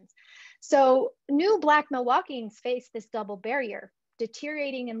populations. So new Black Milwaukeeans faced this double barrier: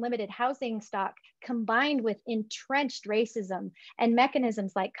 deteriorating and limited housing stock combined with entrenched racism and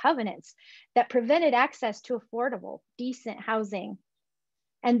mechanisms like covenants that prevented access to affordable, decent housing.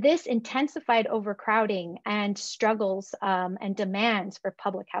 And this intensified overcrowding and struggles and demands for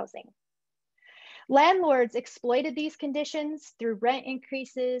public housing. Landlords exploited these conditions through rent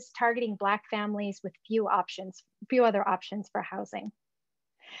increases, targeting Black families with few other options for housing.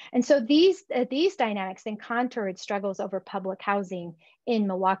 And so these dynamics then contoured struggles over public housing in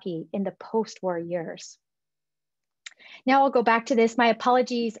Milwaukee in the post-war years. Now I'll go back to this. My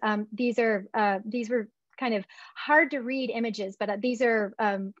apologies. These were kind of hard to read images, but these are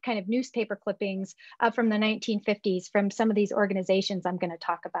kind of newspaper clippings from the 1950s from some of these organizations I'm going to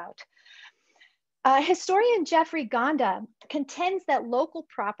talk about. Historian Jeffrey Gonda contends that local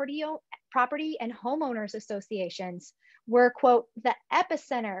property and homeowners associations were, quote, the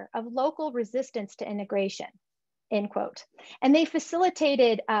epicenter of local resistance to integration, end quote. And they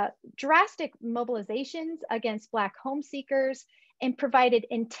facilitated drastic mobilizations against Black home seekers and provided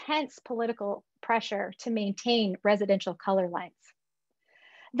intense political pressure to maintain residential color lines.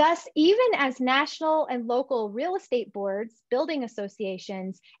 Thus, even as national and local real estate boards, building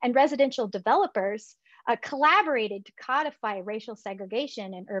associations, and residential developers collaborated to codify racial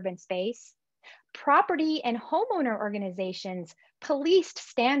segregation in urban space, property and homeowner organizations policed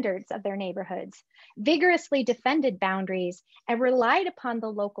standards of their neighborhoods, vigorously defended boundaries, and relied upon the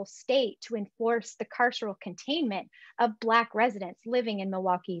local state to enforce the carceral containment of Black residents living in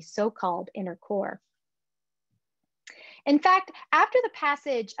Milwaukee's so-called inner core. In fact, after the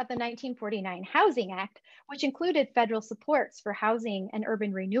passage of the 1949 Housing Act, which included federal supports for housing and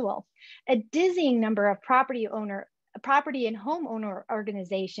urban renewal, a dizzying number of property and homeowner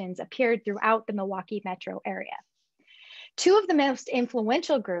organizations appeared throughout the Milwaukee metro area. Two of the most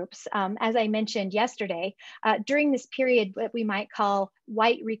influential groups, as I mentioned yesterday, during this period that we might call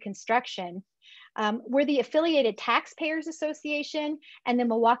white reconstruction, were the Affiliated Taxpayers Association and the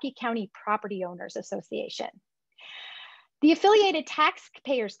Milwaukee County Property Owners Association. The Affiliated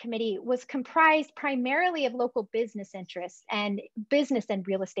Taxpayers Committee was comprised primarily of local business interests and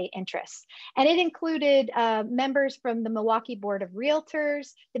real estate interests. And it included members from the Milwaukee Board of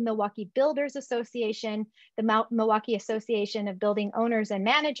Realtors, the Milwaukee Builders Association, the Milwaukee Association of Building Owners and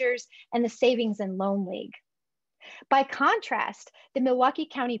Managers, and the Savings and Loan League. By contrast, the Milwaukee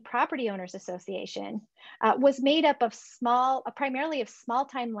County Property Owners Association was made up of primarily of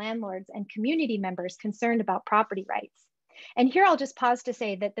small-time landlords and community members concerned about property rights. And here I'll just pause to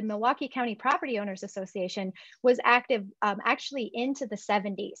say that the Milwaukee County Property Owners Association was active actually into the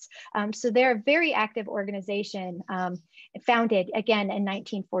 70s. So they're a very active organization founded again in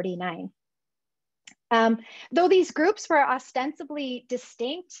 1949. Though these groups were ostensibly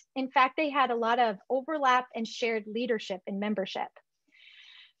distinct, in fact, they had a lot of overlap and shared leadership and membership.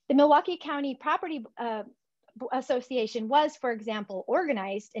 The Milwaukee County Property Association was, for example,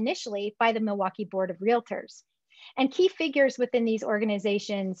 organized initially by the Milwaukee Board of Realtors. And key figures within these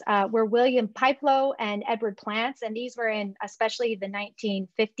organizations were William Pipelo and Edward Plants, and these were in especially the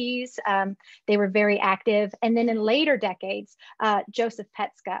 1950s. They were very active. And then in later decades, Joseph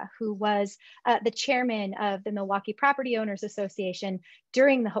Petska, who was the chairman of the Milwaukee Property Owners Association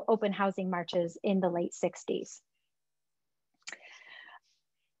during the open housing marches in the late 60s.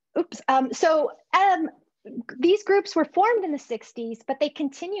 These groups were formed in the 60s, but they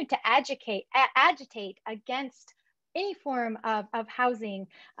continued to agitate against any form of housing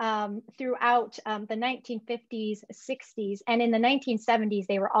throughout the 1950s, 60s, and in the 1970s,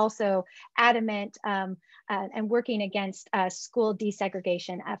 they were also adamant and working against school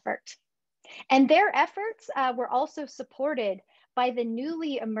desegregation effort. And their efforts were also supported by the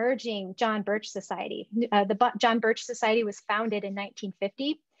newly emerging John Birch Society. The John Birch Society was founded in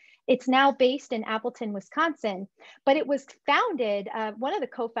 1950. It's now based in Appleton, Wisconsin, but it was founded, one of the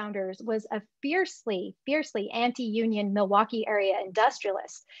co-founders was a fiercely anti-union Milwaukee area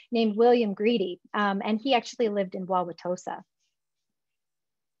industrialist named William Greedy, and he actually lived in Wauwatosa.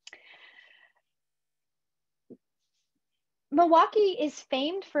 Milwaukee is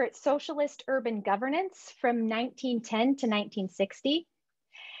famed for its socialist urban governance from 1910 to 1960.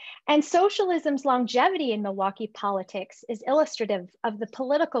 And socialism's longevity in Milwaukee politics is illustrative of the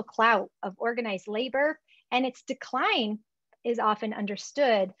political clout of organized labor, and its decline is often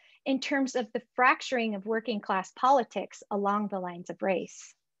understood in terms of the fracturing of working class politics along the lines of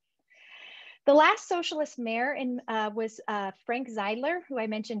race. The last socialist mayor was Frank Zeidler, who I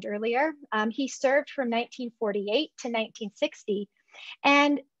mentioned earlier. He served from 1948 to 1960,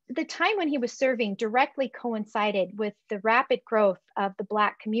 and the time when he was serving directly coincided with the rapid growth of the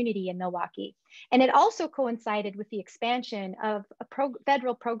Black community in Milwaukee. And it also coincided with the expansion of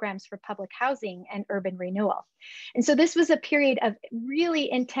federal programs for public housing and urban renewal. And so this was a period of really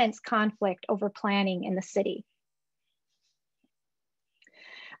intense conflict over planning in the city.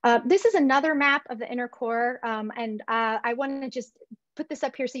 This is another map of the inner core, and I want to just put this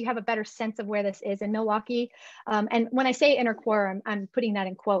up here so you have a better sense of where this is in Milwaukee. And when I say inner core, I'm putting that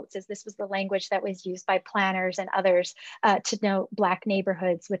in quotes, as this was the language that was used by planners and others to note Black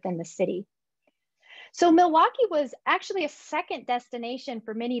neighborhoods within the city. So Milwaukee was actually a second destination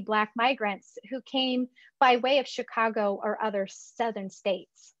for many Black migrants who came by way of Chicago or other southern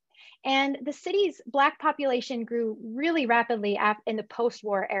states. And the city's Black population grew really rapidly in the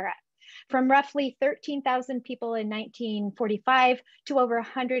post-war era, from roughly 13,000 people in 1945 to over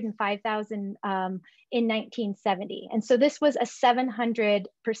 105,000 in 1970. And so this was a 700%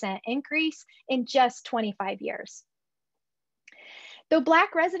 increase in just 25 years. Though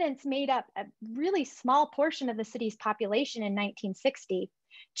Black residents made up a really small portion of the city's population in 1960,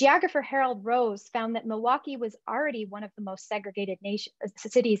 geographer Harold Rose found that Milwaukee was already one of the most segregated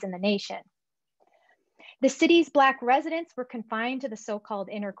cities in the nation. The city's Black residents were confined to the so-called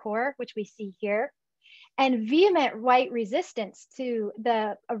inner core, which we see here, and vehement white resistance to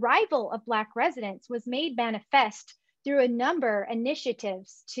the arrival of Black residents was made manifest through a number of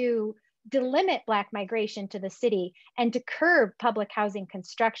initiatives to delimit Black migration to the city and to curb public housing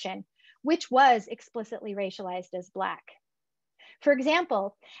construction, which was explicitly racialized as Black. For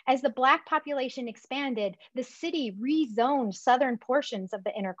example, as the Black population expanded, the city rezoned southern portions of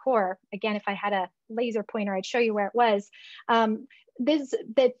the inner core. Again, if I had a laser pointer, I'd show you where it was.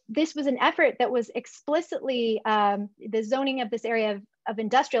 This was an effort that was explicitly, the zoning of this area of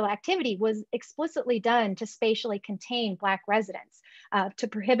industrial activity was explicitly done to spatially contain Black residents, to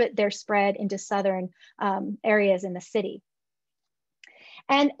prohibit their spread into southern areas in the city.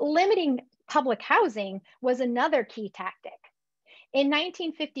 And limiting public housing was another key tactic. In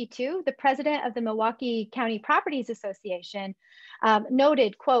 1952, the president of the Milwaukee County Properties Association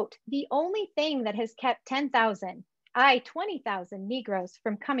noted, quote, "The only thing that has kept 10,000, 20,000 Negroes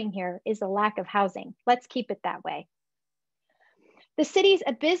from coming here is the lack of housing. Let's keep it that way." The city's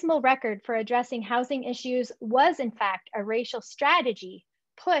abysmal record for addressing housing issues was in fact a racial strategy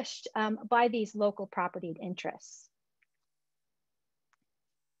pushed by these local property interests.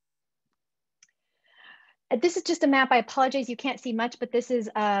 This is just a map. I apologize, you can't see much, but this is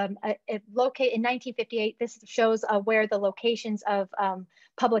located in 1958. This shows where the locations of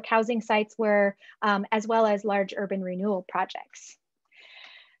public housing sites were, as well as large urban renewal projects.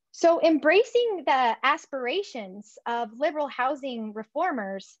 So embracing the aspirations of liberal housing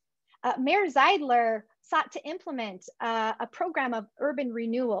reformers, Mayor Zeidler sought to implement a program of urban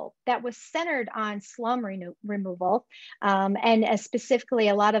renewal that was centered on slum removal, and specifically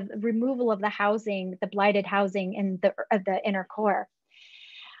a lot of removal of the housing, the blighted housing in the inner core.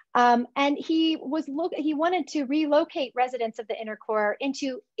 And he wanted to relocate residents of the inner core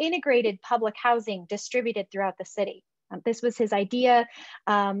into integrated public housing distributed throughout the city. This was his idea.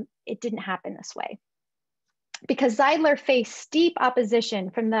 It didn't happen this way, because Zeidler faced steep opposition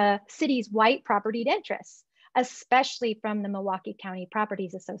from the city's white propertied interests, especially from the Milwaukee County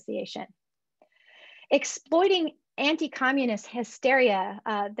Properties Association. Exploiting anti-communist hysteria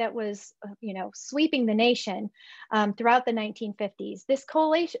that was sweeping the nation throughout the 1950s, this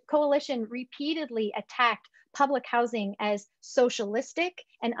coalition repeatedly attacked public housing as socialistic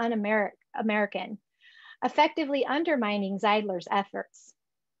and un-American, effectively undermining Zeidler's efforts.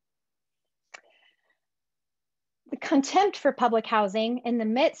 The contempt for public housing in the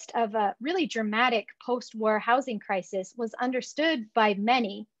midst of a really dramatic post-war housing crisis was understood by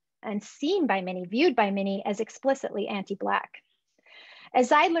many and seen by many, viewed by many as explicitly anti-Black. As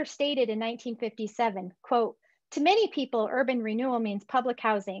Zeidler stated in 1957, quote, "To many people, urban renewal means public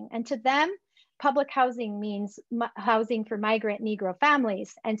housing, and to them, public housing means housing for migrant Negro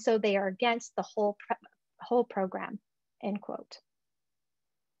families, and so they are against the whole program," end quote.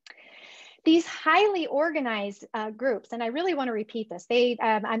 These highly organized groups, and I really want to repeat this,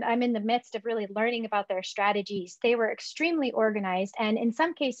 I'm in the midst of really learning about their strategies. They were extremely organized and in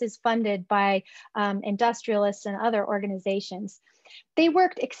some cases funded by industrialists and other organizations. They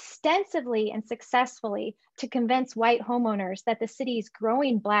worked extensively and successfully to convince white homeowners that the city's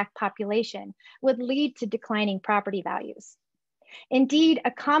growing Black population would lead to declining property values. Indeed,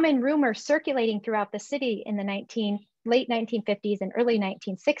 a common rumor circulating throughout the city in the late 1950s and early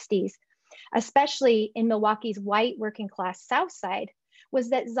 1960s, especially in Milwaukee's white working class South Side, was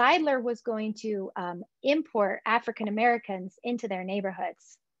that Zeidler was going to import African Americans into their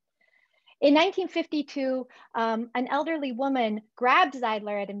neighborhoods. In 1952, an elderly woman grabbed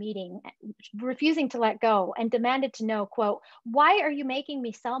Zeidler at a meeting, refusing to let go, and demanded to know, quote, "Why are you making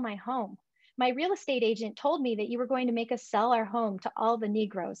me sell my home? My real estate agent told me that you were going to make us sell our home to all the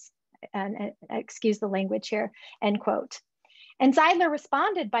Negroes," and excuse the language here, end quote. And Zeidler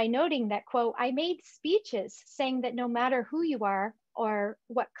responded by noting that, quote, "I made speeches saying that no matter who you are or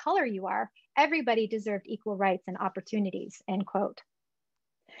what color you are, everybody deserved equal rights and opportunities, end quote.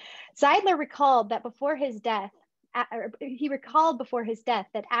 Zeidler recalled that before his death,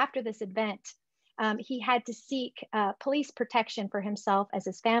 that after this event, he had to seek police protection for himself as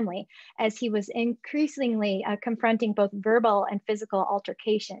his family, as he was increasingly confronting both verbal and physical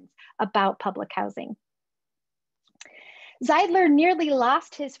altercations about public housing. Zeidler nearly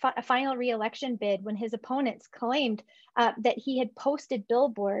lost his final re-election bid when his opponents claimed that he had posted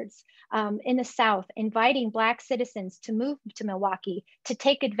billboards in the South inviting Black citizens to move to Milwaukee to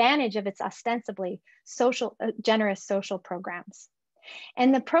take advantage of its ostensibly generous social programs.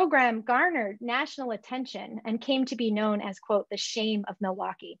 And the program garnered national attention and came to be known as, quote, the shame of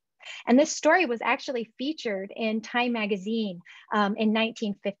Milwaukee. And this story was actually featured in Time magazine in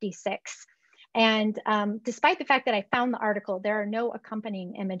 1956. And despite the fact that I found the article, there are no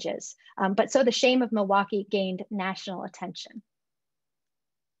accompanying images. But so the shame of Milwaukee gained national attention.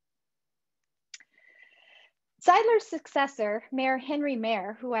 Zeidler's successor, Mayor Henry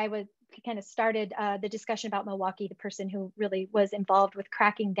Mayer, who I would kind of started the discussion about Milwaukee, the person who really was involved with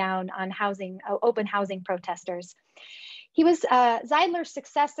cracking down on open housing protesters. He was Zeidler's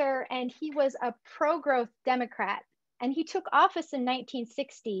successor, and he was a pro-growth Democrat. And he took office in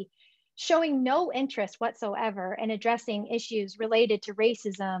 1960, showing no interest whatsoever in addressing issues related to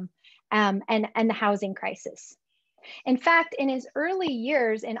racism and the housing crisis. In fact, in his early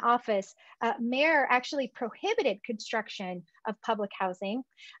years in office, Mayer actually prohibited construction of public housing,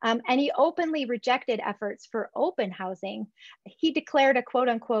 and he openly rejected efforts for open housing. He declared a quote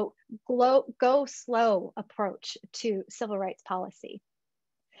unquote go slow approach to civil rights policy.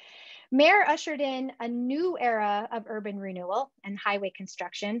 Mayer ushered in a new era of urban renewal and highway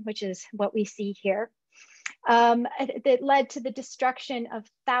construction, which is what we see here, that led to the destruction of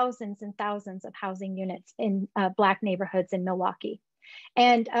thousands and thousands of housing units in Black neighborhoods in Milwaukee.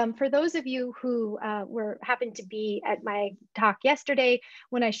 And for those of you who happened to be at my talk yesterday,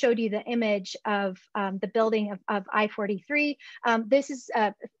 when I showed you the image of the building of I-43, this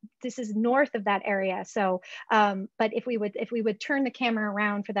is north of that area. So, but if we would turn the camera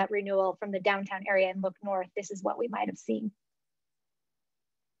around for that renewal from the downtown area and look north, this is what we might have seen.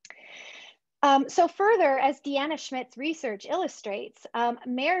 So further, as Deanna Schmidt's research illustrates,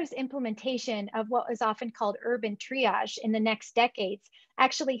 Mayer's implementation of what is often called urban triage in the next decades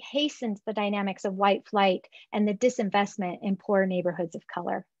actually hastened the dynamics of white flight and the disinvestment in poor neighborhoods of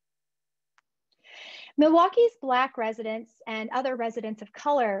color. Milwaukee's Black residents and other residents of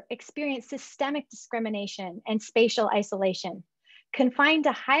color experience systemic discrimination and spatial isolation, confined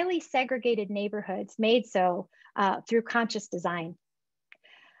to highly segregated neighborhoods made so through conscious design.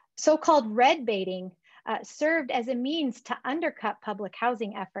 So-called red baiting served as a means to undercut public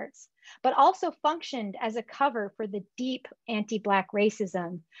housing efforts, but also functioned as a cover for the deep anti-Black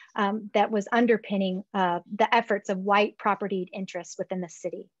racism that was underpinning the efforts of white propertied interests within the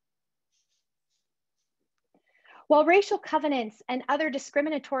city. While racial covenants and other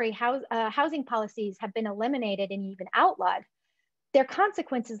discriminatory housing policies have been eliminated and even outlawed, their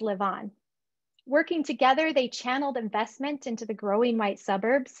consequences live on. Working together, they channeled investment into the growing white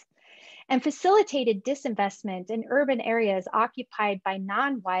suburbs and facilitated disinvestment in urban areas occupied by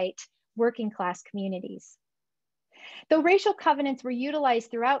non-white working class communities. Though racial covenants were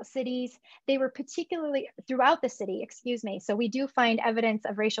utilized throughout cities, they were particularly throughout the city, excuse me. So we do find evidence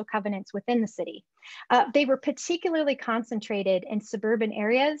of racial covenants within the city. They were particularly concentrated in suburban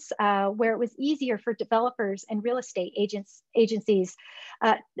areas where it was easier for developers and real estate agencies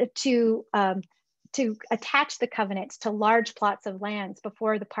to attach the covenants to large plots of lands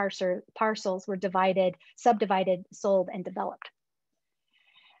before the parcels were subdivided, sold, and developed.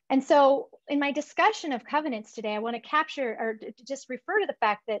 And so in my discussion of covenants today, I want to capture or just refer to the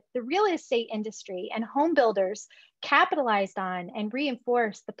fact that the real estate industry and home builders capitalized on and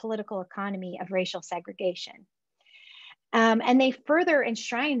reinforced the political economy of racial segregation. And they further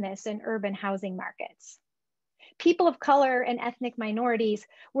enshrine this in urban housing markets. People of color and ethnic minorities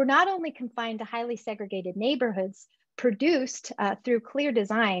were not only confined to highly segregated neighborhoods produced through clear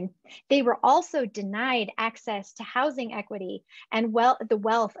design, they were also denied access to housing equity and the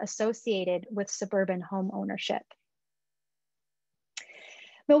wealth associated with suburban home ownership.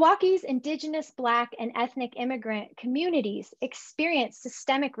 Milwaukee's Indigenous, Black, and ethnic immigrant communities experienced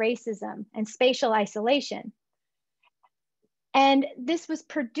systemic racism and spatial isolation. And this was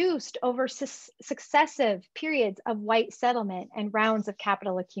produced over successive periods of white settlement and rounds of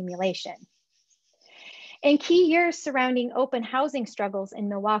capital accumulation. In key years surrounding open housing struggles in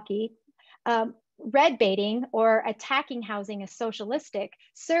Milwaukee, red baiting or attacking housing as socialistic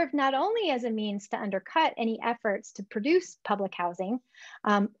served not only as a means to undercut any efforts to produce public housing,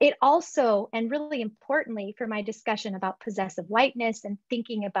 it also, and really importantly for my discussion about possessive whiteness and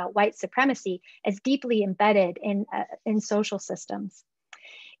thinking about white supremacy as deeply embedded in social systems.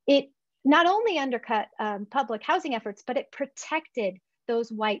 It not only undercut public housing efforts, but it protected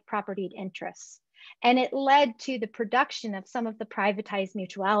those white propertied interests. And it led to the production of some of the privatized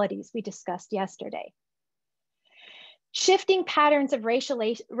mutualities we discussed yesterday. Shifting patterns of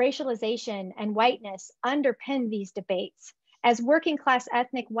racialization and whiteness underpin these debates. As working class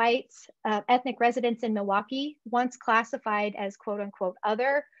ethnic whites, ethnic residents in Milwaukee, once classified as quote unquote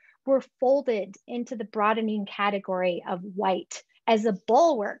other, were folded into the broadening category of white as a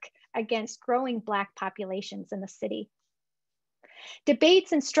bulwark against growing Black populations in the city.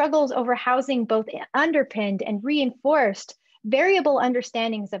 Debates and struggles over housing both underpinned and reinforced variable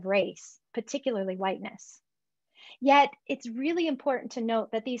understandings of race, particularly whiteness. Yet it's really important to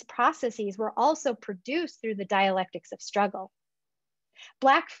note that these processes were also produced through the dialectics of struggle.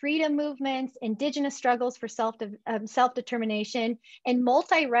 Black freedom movements, indigenous struggles for self-determination, and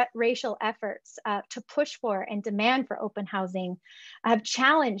multiracial efforts to push for and demand for open housing have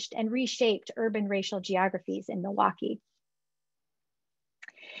challenged and reshaped urban racial geographies in Milwaukee.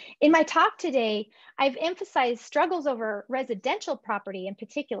 In my talk today, I've emphasized struggles over residential property in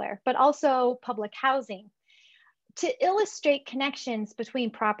particular, but also public housing, to illustrate connections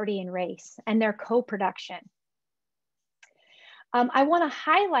between property and race and their co-production. I want to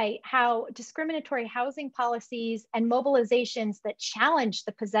highlight how discriminatory housing policies and mobilizations that challenge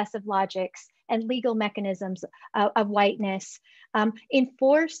the possessive logics and legal mechanisms of whiteness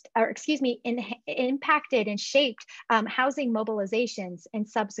impacted and shaped housing mobilizations in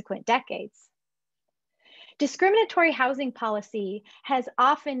subsequent decades. Discriminatory housing policy has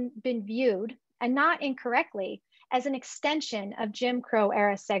often been viewed, and not incorrectly, as an extension of Jim Crow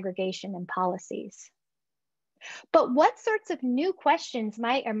era segregation and policies. But what sorts of new questions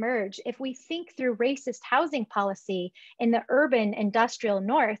might emerge if we think through racist housing policy in the urban industrial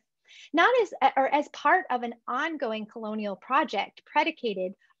North, not as part of an ongoing colonial project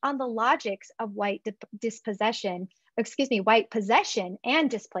predicated on the logics of white possession and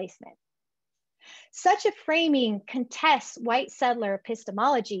displacement? Such a framing contests white settler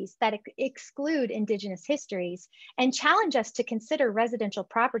epistemologies that exclude indigenous histories and challenge us to consider residential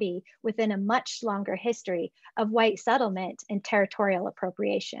property within a much longer history of white settlement and territorial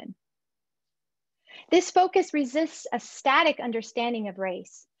appropriation. This focus resists a static understanding of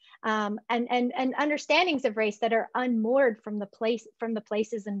race and understandings of race that are unmoored from the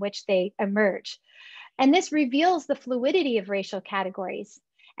places in which they emerge. And this reveals the fluidity of racial categories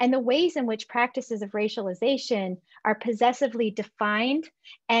and the ways in which practices of racialization are possessively defined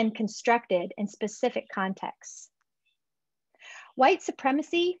and constructed in specific contexts. White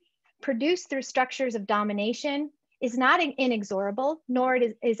supremacy, produced through structures of domination, is not inexorable, nor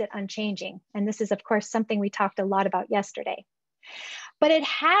is it unchanging. And this is, of course, something we talked a lot about yesterday. But it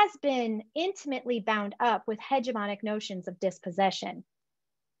has been intimately bound up with hegemonic notions of dispossession.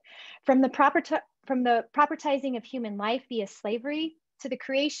 From the propertizing of human life via slavery, to the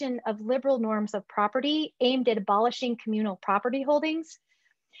creation of liberal norms of property aimed at abolishing communal property holdings,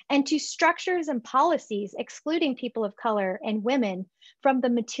 and to structures and policies excluding people of color and women from the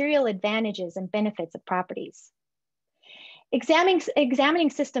material advantages and benefits of properties. Examining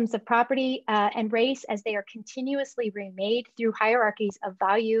systems of property and race as they are continuously remade through hierarchies of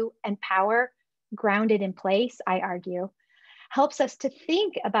value and power grounded in place, I argue, helps us to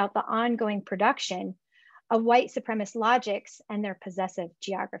think about the ongoing production of white supremacist logics and their possessive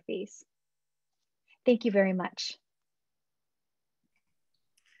geographies. Thank you very much.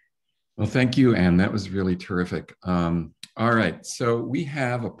 Well, thank you, Anne. That was really terrific. All right, so we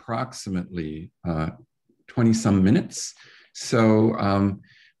have approximately 20 some minutes. So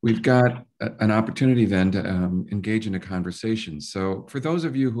we've got an opportunity then to engage in a conversation. So for those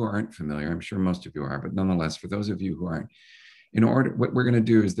of you who aren't familiar, I'm sure most of you are, but nonetheless, for those of you who aren't, what we're going to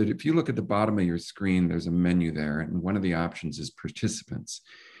do is that if you look at the bottom of your screen, there's a menu there, and one of the options is participants.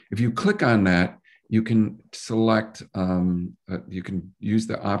 If you click on that, you can select, you can use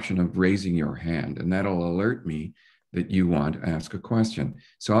the option of raising your hand, and that'll alert me that you want to ask a question.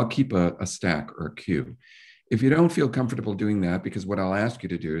 So I'll keep a stack or a queue. If you don't feel comfortable doing that, because what I'll ask you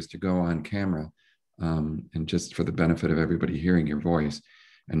to do is to go on camera, and just for the benefit of everybody hearing your voice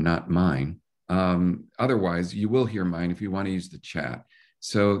and not mine. Otherwise, you will hear mine if you want to use the chat.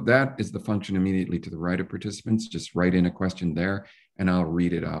 So that is the function immediately to the right of participants. Just write in a question there and I'll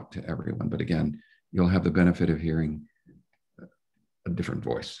read it out to everyone. But again, you'll have the benefit of hearing a different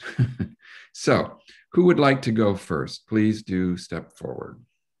voice. So who would like to go first? Please do step forward.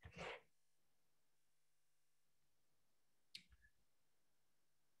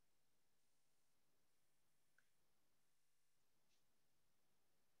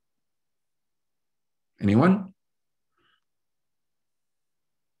 Anyone?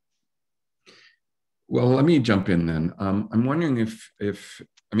 Well, let me jump in then. I'm wondering if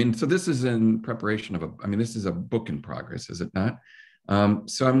I mean, so this is in preparation of this is a book in progress, is it not?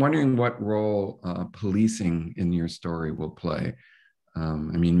 So I'm wondering what role policing in your story will play.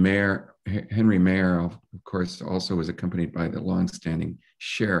 Henry Mayer, of course, also was accompanied by the longstanding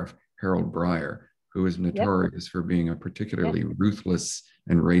sheriff, Harold Breyer, who is notorious for being a particularly ruthless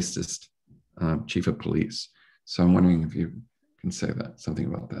and racist chief of police. So I'm wondering if you can say something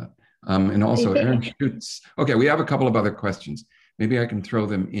about that. And also Aaron Schutz. Okay, we have a couple of other questions. Maybe I can throw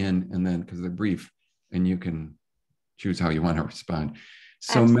them in and then, because they're brief, and you can choose how you want to respond.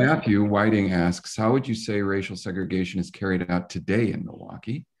 So absolutely. Matthew Whiting asks, how would you say racial segregation is carried out today in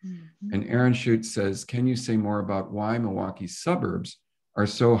Milwaukee? Mm-hmm. And Aaron Schutz says, can you say more about why Milwaukee's suburbs are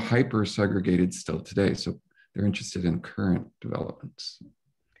so hyper segregated still today? So they're interested in current developments.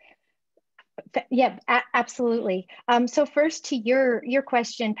 Yeah, absolutely. So first to your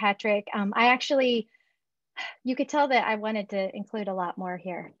question, Patrick, you could tell that I wanted to include a lot more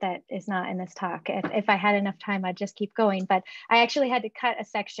here that is not in this talk. If I had enough time, I'd just keep going, but I actually had to cut a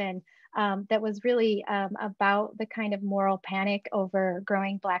section that was really about the kind of moral panic over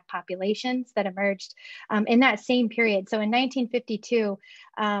growing Black populations that emerged in that same period. So in 1952,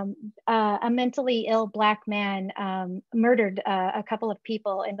 a mentally ill Black man murdered a couple of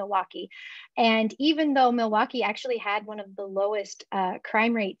people in Milwaukee. And even though Milwaukee actually had one of the lowest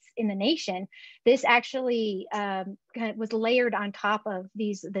crime rates in the nation, this actually kind of was layered on top of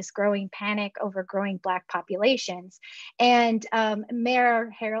this growing panic over growing Black populations. And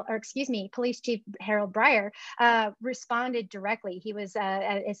Police Chief Harold Breyer responded directly. He was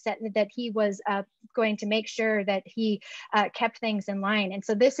said that he was going to make sure that he kept things in line. And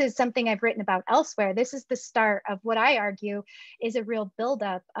so this is something I've written about elsewhere. This is the start of what I argue is a real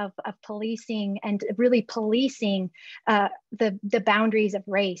buildup of policing and really policing the boundaries of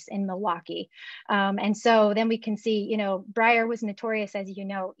race in Milwaukee. And so then we can see, Breyer was notorious, as you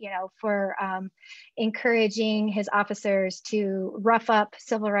know, for encouraging his officers to rough up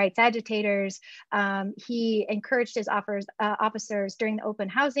civil rights agitators. He encouraged his officers during the open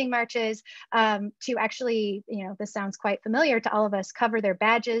housing marches to actually, this sounds quite familiar to all of us, cover their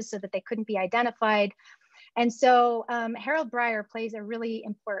badges so that they couldn't be identified. And so Harold Breyer plays a really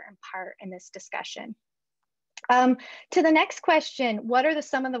important part in this discussion. To the next question, what are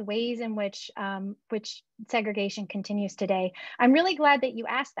some of the ways in which segregation continues today? I'm really glad that you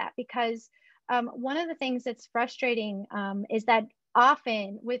asked that, because one of the things that's frustrating is that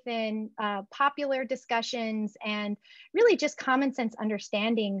often within popular discussions and really just common sense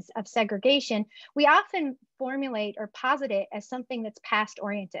understandings of segregation, we often formulate or posit it as something that's past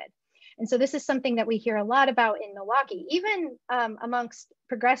oriented. And so this is something that we hear a lot about in Milwaukee, even amongst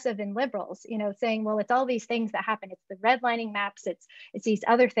progressive and liberals, saying, well, it's all these things that happen. It's the redlining maps, it's these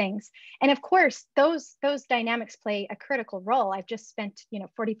other things. And of course, those dynamics play a critical role. I've just spent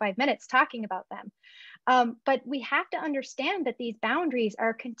 45 minutes talking about them. But we have to understand that these boundaries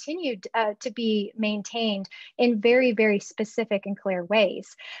are continued to be maintained in very, very specific and clear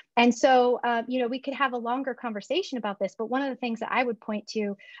ways. And so, we could have a longer conversation about this, but one of the things that I would point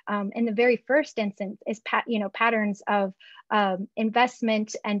to in the very first instance is patterns of investment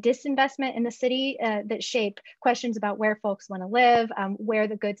and disinvestment in the city that shape questions about where folks want to live, where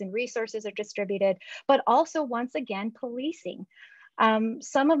the goods and resources are distributed, but also, once again, policing.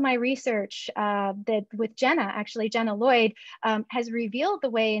 Some of my research that with Jenna Lloyd, has revealed the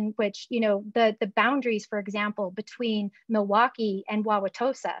way in which, the boundaries, for example, between Milwaukee and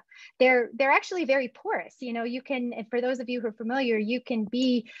Wauwatosa, they're actually very porous. You can, for those of you who are familiar, you can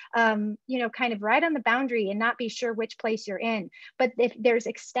be, kind of right on the boundary and not be sure which place you're in. But if there's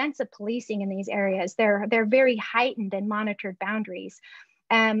extensive policing in these areas, they're very heightened and monitored boundaries.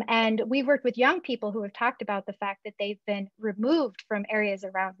 And we've worked with young people who have talked about the fact that they've been removed from areas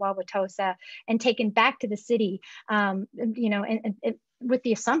around Wauwatosa and taken back to the city, and with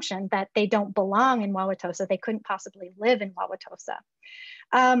the assumption that they don't belong in Wauwatosa, they couldn't possibly live in Wauwatosa.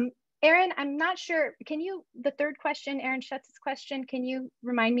 Aaron, I'm not sure, the third question, Aaron Schutz's question, can you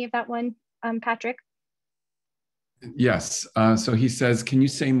remind me of that one, Patrick? Yes, so he says, can you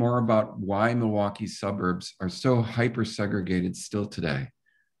say more about why Milwaukee suburbs are so hyper-segregated still today?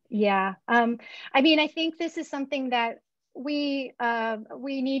 Yeah, I think this is something that we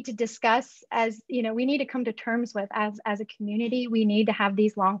need to discuss, as you know, we need to come to terms with as a community. We need to have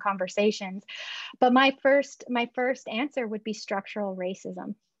these long conversations. But my first answer would be structural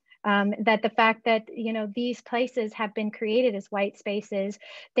racism. That the fact that, you know, these places have been created as white spaces,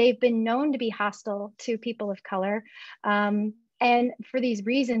 they've been known to be hostile to people of color. And for these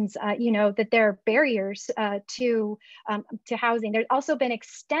reasons, you know, that there are barriers to housing. There's also been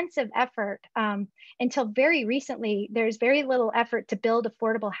extensive effort until very recently. There's very little effort to build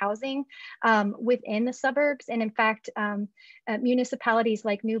affordable housing within the suburbs. And in fact, municipalities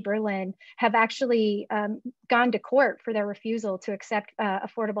like New Berlin have actually gone to court for their refusal to accept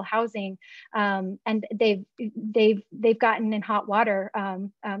affordable housing, and they've gotten in hot water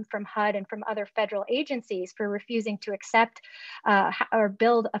from HUD and from other federal agencies for refusing to accept or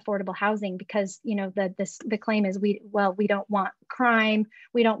build affordable housing, because, you know, the claim is we don't want crime,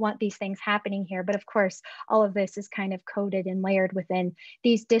 we don't want these things happening here. But of course, all of this is kind of coded and layered within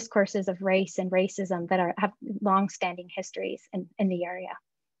these discourses of race and racism that have long-standing histories in the area.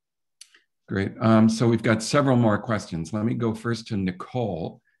 Great. So we've got several more questions. Let me go first to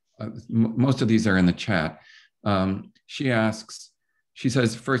Nicole. Most of these are in the chat. She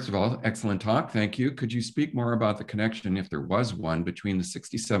says, first of all, excellent talk, thank you. Could you speak more about the connection, if there was one, between the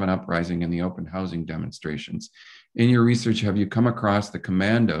 '67 uprising and the open housing demonstrations? In your research, have you come across the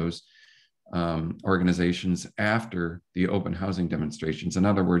commandos organizations after the open housing demonstrations? In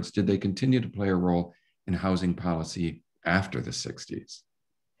other words, did they continue to play a role in housing policy after the '60s?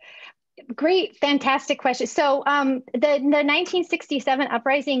 Great, fantastic question. So the 1967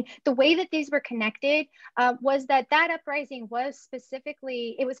 uprising, the way that these were connected was that uprising was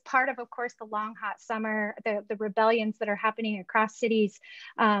specifically, it was part of course, the long hot summer, the rebellions that are happening across cities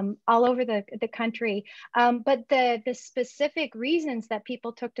all over the country. But the specific reasons that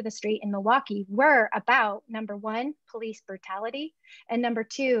people took to the street in Milwaukee were about, number one, police brutality, and number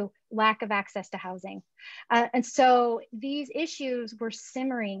two, lack of access to housing. And so these issues were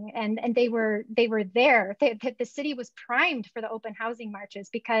simmering, and they were there. The city was primed for the open housing marches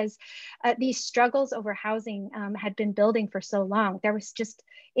because these struggles over housing had been building for so long.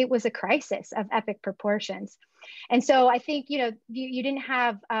 It was a crisis of epic proportions. And so I think, you know, you didn't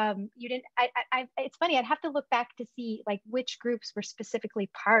have, it's funny, I'd have to look back to see like which groups were specifically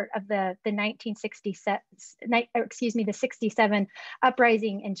part of the 67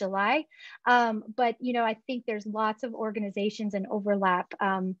 uprising in July. But, you know, I think there's lots of organizations and overlap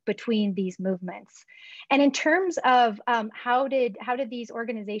between these movements. And in terms of how did these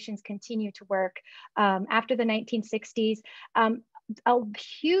organizations continue to work after the 1960s, a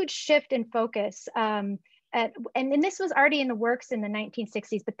huge shift in focus. And this was already in the works in the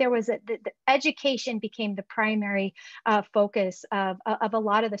 1960s, but there was the education became the primary focus of a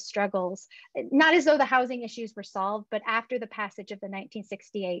lot of the struggles. Not as though the housing issues were solved, but after the passage of the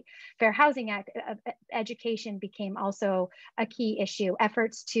 1968 Fair Housing Act, education became also a key issue.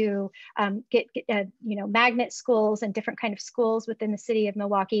 Efforts to get magnet schools and different kind of schools within the city of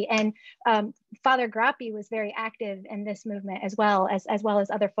Milwaukee. And Father Grappi was very active in this movement as well as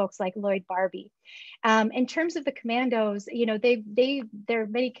other folks like Lloyd Barbie. In terms of the commandos, you know, there are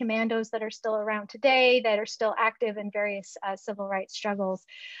many commandos that are still around today that are still active in various civil rights struggles.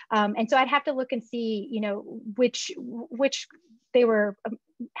 And so I'd have to look and see, you know, which they were,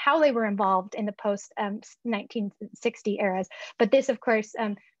 how they were involved in the post 1960 eras. But this, of course,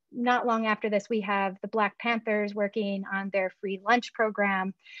 not long after this, we have the Black Panthers working on their free lunch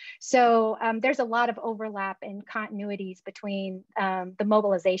program. So there's a lot of overlap and continuities between the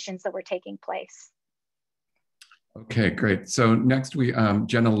mobilizations that were taking place. Okay, great. So next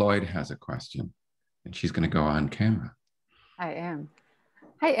Jenna Lloyd has a question, and she's going to go on camera. I am.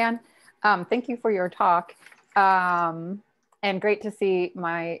 Hi, Anne. Thank you for your talk. And great to see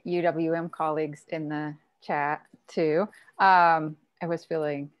my UWM colleagues in the chat too. I was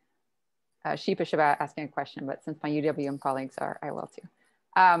feeling sheepish about asking a question, but since my UWM colleagues are, I will too.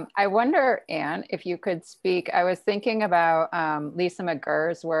 I wonder, Anne, if you could speak. I was thinking about Lisa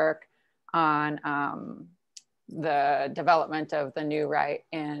McGurr's work on the development of the new right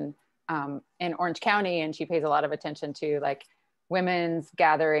in Orange County, and she pays a lot of attention to like women's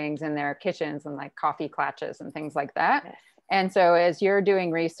gatherings in their kitchens and like coffee klatches and things like that. Yes. And so as you're doing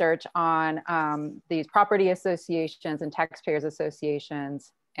research on these property associations and taxpayers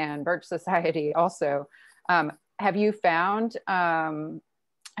associations and Birch Society also, have you found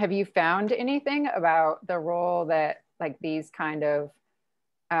anything about the role that like these kind of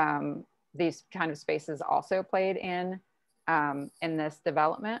spaces also played in this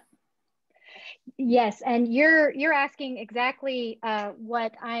development? Yes, and you're asking exactly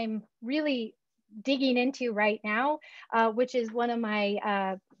what I'm really digging into right now, which is one of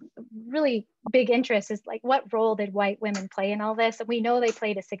my really big interests, is like, what role did white women play in all this? And we know they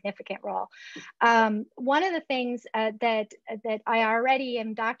played a significant role. One of the things that I already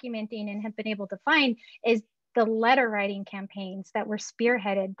am documenting and have been able to find is the letter writing campaigns that were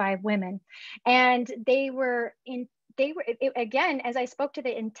spearheaded by women. And again, as I spoke to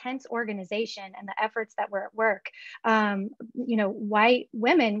the intense organization and the efforts that were at work, you know, white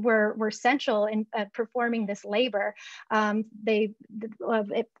women were central in performing this labor.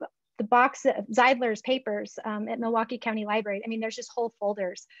 The box of Zeidler's papers at Milwaukee County Library, I mean, there's just whole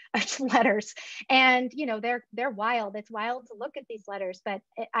folders of letters, and you know, they're wild. It's wild to look at these letters, but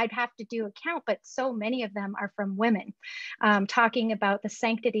I'd have to do a count, but so many of them are from women, talking about the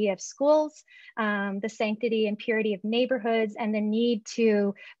sanctity of schools, the sanctity and purity of neighborhoods, and the need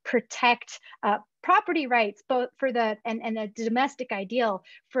to protect property rights, both for the and the domestic ideal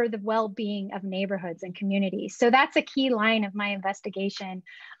for the well-being of neighborhoods and communities. So that's a key line of my investigation,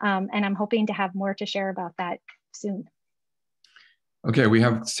 and I'm hoping to have more to share about that soon. Okay, we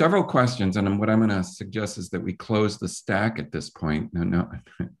have several questions, and what I'm going to suggest is that we close the stack at this point. No,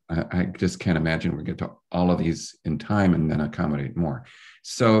 I just can't imagine we get to all of these in time and then accommodate more.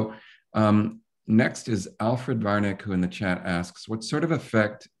 So next is Alfred Varnick, who in the chat asks, what sort of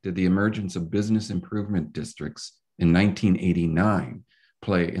effect did the emergence of business improvement districts in 1989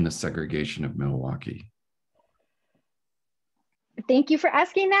 play in the segregation of Milwaukee? Thank you for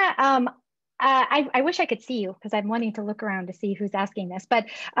asking that. I wish I could see you, because I'm wanting to look around to see who's asking this, but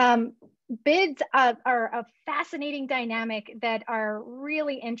bids are a fascinating dynamic that are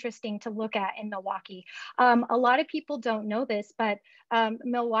really interesting to look at in Milwaukee. A lot of people don't know this, but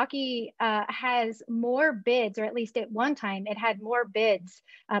Milwaukee has more bids, or at least at one time, it had more bids,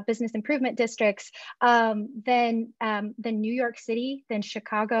 business improvement districts, than New York City, than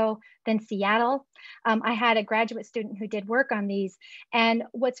Chicago, than Seattle. I had a graduate student who did work on these. And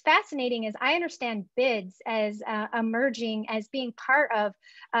what's fascinating is I understand bids as emerging as being part of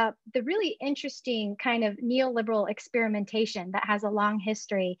the really interesting kind of neoliberal experimentation that has a long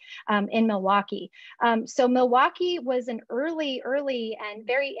history in Milwaukee. So Milwaukee was an early and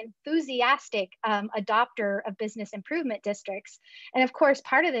very enthusiastic adopter of business improvement districts. And of course,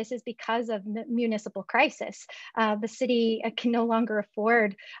 part of this is because of the municipal crisis. The city can no longer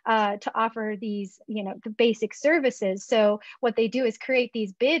afford to offer these, you know, the basic services. So what they do is create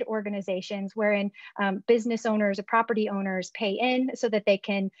these bid organizations wherein business owners or property owners pay in so that they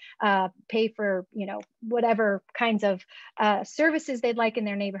can pay for, you know, whatever kinds of services they'd like in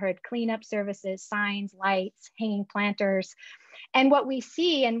their neighborhood, cleanup services, signs, lights, hanging planters. And what we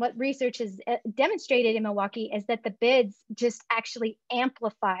see and what research has demonstrated in Milwaukee is that the bids just actually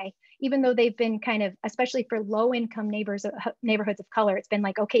amplify, even though they've been kind of, especially for low-income neighborhoods of color, it's been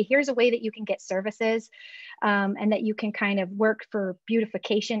like, okay, here's a way that you can get services and that you can kind of work for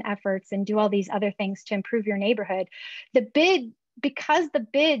beautification efforts and do all these other things to improve your neighborhood. The bid, because the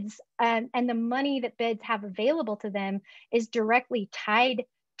bids and the money that bids have available to them is directly tied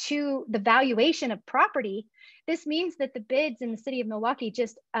to the valuation of property, this means that the bids in the city of Milwaukee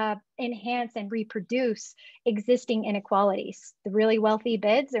just enhance and reproduce existing inequalities. The really wealthy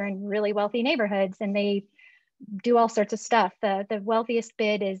bids are in really wealthy neighborhoods, and they do all sorts of stuff. The wealthiest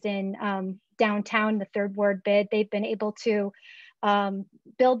bid is in downtown, the Third Ward bid. They've been able to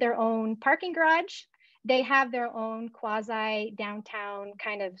build their own parking garage. They have their own quasi downtown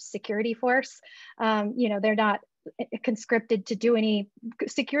kind of security force. You know, they're not conscripted to do any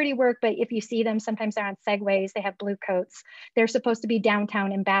security work, but if you see them, sometimes they're on segways, they have blue coats. They're supposed to be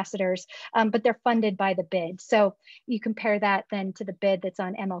downtown ambassadors, but they're funded by the bid. So you compare that then to the bid that's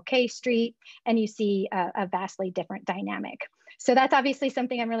on MLK Street, and you see a vastly different dynamic. So that's obviously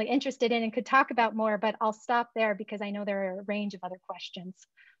something I'm really interested in and could talk about more, but I'll stop there because I know there are a range of other questions.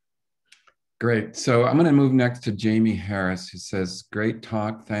 Great. So I'm going to move next to Jamie Harris, who says, great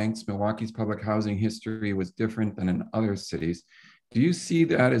talk, thanks. Milwaukee's public housing history was different than in other cities. Do you see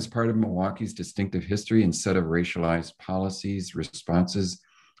that as part of Milwaukee's distinctive history instead of racialized policies, responses,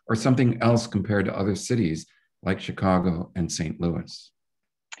 or something else compared to other cities like Chicago and St. Louis?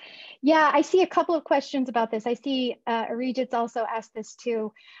 Yeah, I see a couple of questions about this. I see Regis also asked this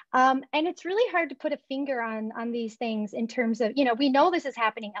too. And it's really hard to put a finger on these things in terms of, you know, we know this is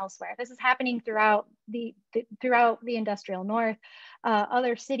happening elsewhere. This is happening throughout the industrial north,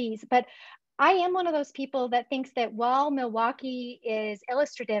 other cities. But I am one of those people that thinks that while Milwaukee is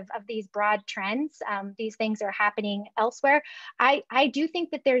illustrative of these broad trends, these things are happening elsewhere. I do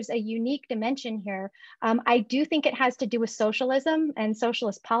think that there's a unique dimension here. I do think it has to do with socialism and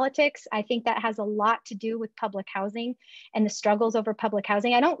socialist politics. I think that has a lot to do with public housing and the struggles over public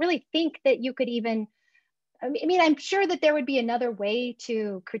housing. I don't really think that you could even, I mean, I'm sure that there would be another way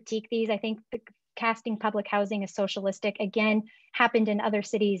to critique these. I think the casting public housing as socialistic, again, happened in other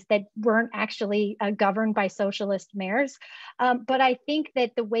cities that weren't actually governed by socialist mayors. But I think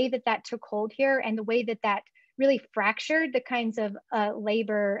that the way that that took hold here and the way that that really fractured the kinds of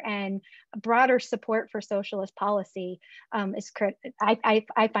labor and broader support for socialist policy I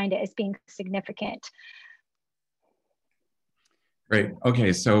find it as being significant. Great.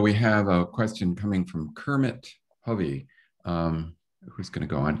 Okay, so we have a question coming from Kermit Hovey, who's going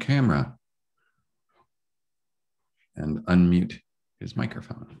to go on camera and unmute his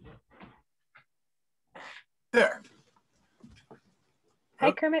microphone. There.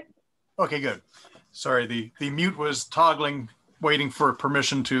 Hi, Kermit. Okay, good. Sorry, the mute was toggling, waiting for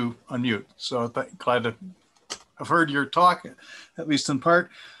permission to unmute. So glad to have heard your talk, at least in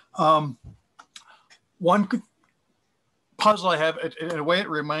part. One puzzle I have, in a way, it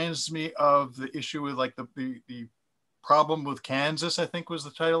reminds me of the issue with like the problem with Kansas, I think was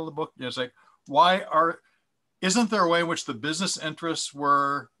the title of the book. It's like, isn't there a way in which the business interests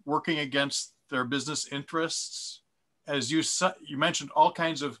were working against their business interests? As you mentioned, all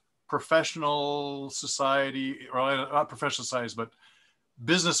kinds of professional society, or not professional societies, but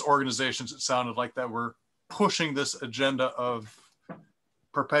business organizations, it sounded like, that were pushing this agenda of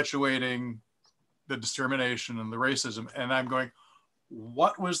perpetuating the discrimination and the racism. And I'm going,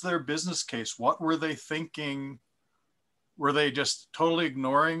 what was their business case? What were they thinking? Were they just totally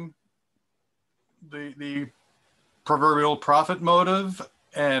ignoring the proverbial profit motive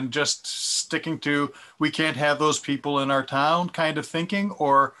and just sticking to, we can't have those people in our town kind of thinking?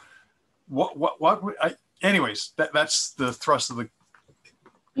 Or anyways, that's the thrust of the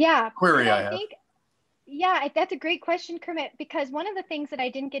query I have. Yeah, that's a great question, Kermit, because one of the things that I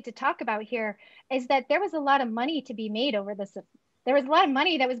didn't get to talk about here is that there was a lot of money to be made over this. There was a lot of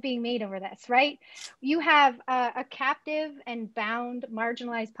money that was being made over this, right? You have a captive and bound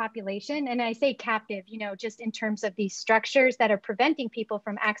marginalized population. And I say captive, just in terms of these structures that are preventing people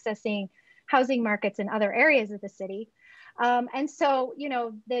from accessing housing markets in other areas of the city. And so,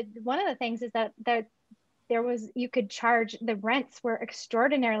 one of the things is that you could charge, the rents were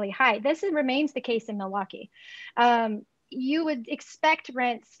extraordinarily high. This remains the case in Milwaukee. You would expect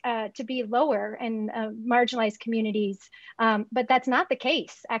rents to be lower in marginalized communities, but that's not the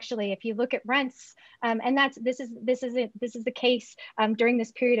case. Actually, if you look at rents, and this is the case during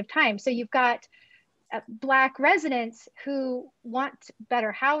this period of time. So you've got Black residents who want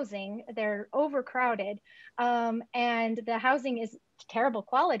better housing. They're overcrowded, and the housing is terrible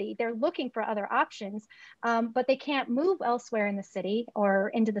quality. They're looking for other options, but they can't move elsewhere in the city or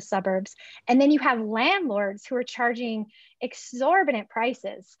into the suburbs. And then you have landlords who are charging exorbitant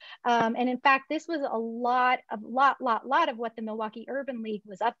prices. And in fact, this was a lot of what the Milwaukee Urban League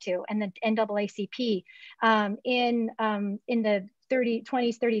was up to, and the NAACP in the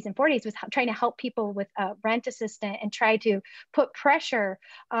 20s, 30s, and 40s was trying to help people with rent assistance and try to put pressure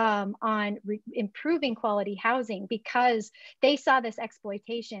on improving quality housing, because they saw this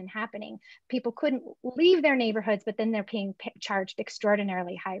exploitation happening. People couldn't leave their neighborhoods, but then they're charged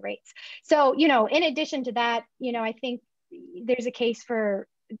extraordinarily high rates. So, in addition to that, I think there's a case for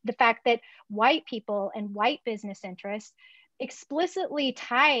the fact that white people and white business interests explicitly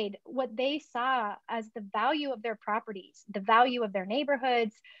tied what they saw as the value of their properties, the value of their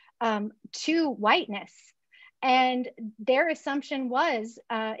neighborhoods, to whiteness. And their assumption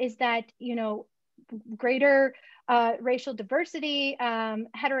is that, greater racial diversity,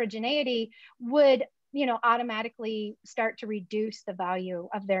 heterogeneity would automatically start to reduce the value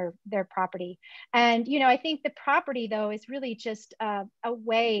of their property. And, I think the property, though, is really just a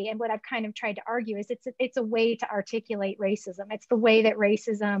way, and what I've kind of tried to argue is it's a way to articulate racism. It's the way that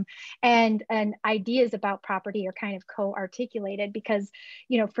racism and ideas about property are kind of co-articulated, because,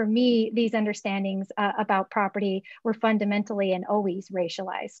 for me, these understandings about property were fundamentally and always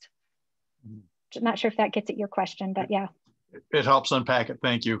racialized. I'm not sure if that gets at your question, but yeah. It helps unpack it.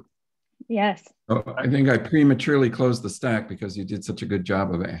 Thank you. Yes. Oh, I think I prematurely closed the stack because you did such a good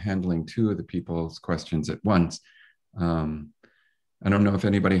job of handling two of the people's questions at once. I don't know if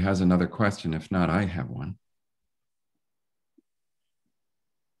anybody has another question. If not, I have one.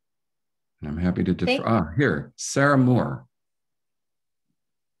 And I'm happy to defer. Here, Sarah Moore.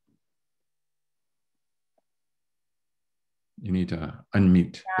 You need to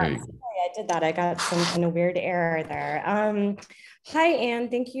unmute. Yeah, There you go. sorry, I did that. I got some kind of weird error there. Hi, Anne.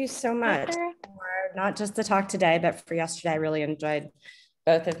 Thank you so much for not just the talk today, but for yesterday. I really enjoyed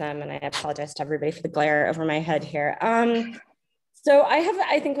both of them, and I apologize to everybody for the glare over my head here. So I have,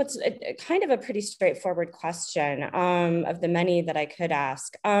 I think, what's kind of a pretty straightforward question of the many that I could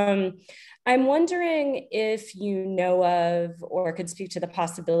ask. I'm wondering if you know of or could speak to the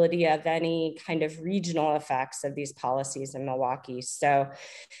possibility of any kind of regional effects of these policies in Milwaukee. So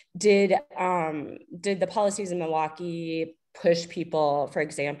did the policies in Milwaukee push people, for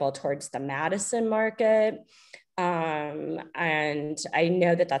example, towards the Madison market? And I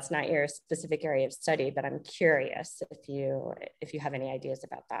know that that's not your specific area of study, but I'm curious if you have any ideas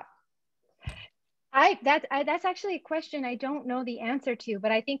about that. That's actually a question I don't know the answer to,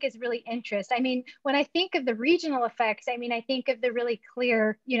 but I think is really interesting. I mean, when I think of the regional effects, I mean, I think of the really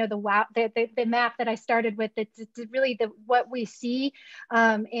clear, you know, the map that I started with. It's really what we see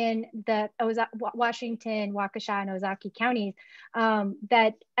in the Washington, Waukesha, and Ozaukee counties.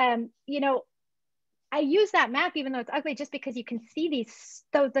 You know, I use that map, even though it's ugly, just because you can see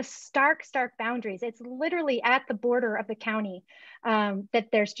the stark boundaries. It's literally at the border of the county that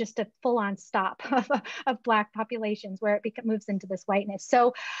there's just a full-on stop of Black populations where it moves into this whiteness.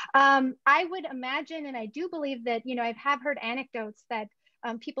 So I would imagine, and I do believe that, you know, I have heard anecdotes that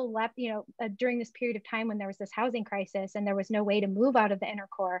people left, you know, during this period of time when there was this housing crisis and there was no way to move out of the inner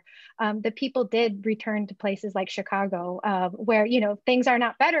core, the people did return to places like Chicago, where, you know, things are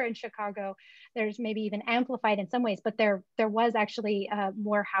not better in Chicago. There's maybe even amplified in some ways, but there was actually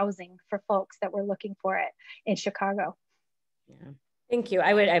more housing for folks that were looking for it in Chicago. Yeah, thank you.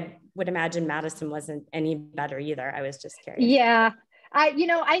 I would imagine Madison wasn't any better either. I was just curious. Yeah, I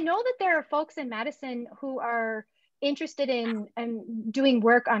know that there are folks in Madison who are interested in doing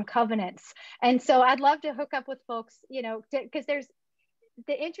work on covenants. And so I'd love to hook up with folks, you know, because there's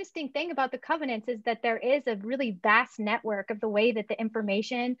the interesting thing about the covenants is that there is a really vast network of the way that the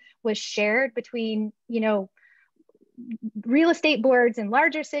information was shared between, you know, real estate boards in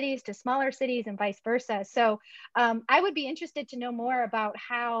larger cities to smaller cities and vice versa. So I would be interested to know more about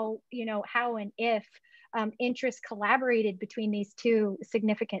how, you know, how and if interests collaborated between these two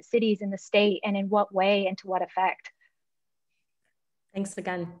significant cities in the state, and in what way and to what effect. Thanks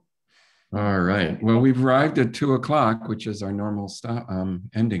again. All right. Well, we've arrived at 2 o'clock, which is our normal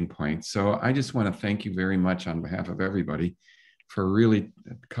ending point. So I just want to thank you very much on behalf of everybody for a really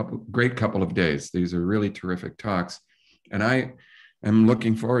great couple of days. These are really terrific talks. And I am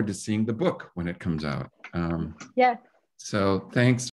looking forward to seeing the book when it comes out. Yeah. So thanks.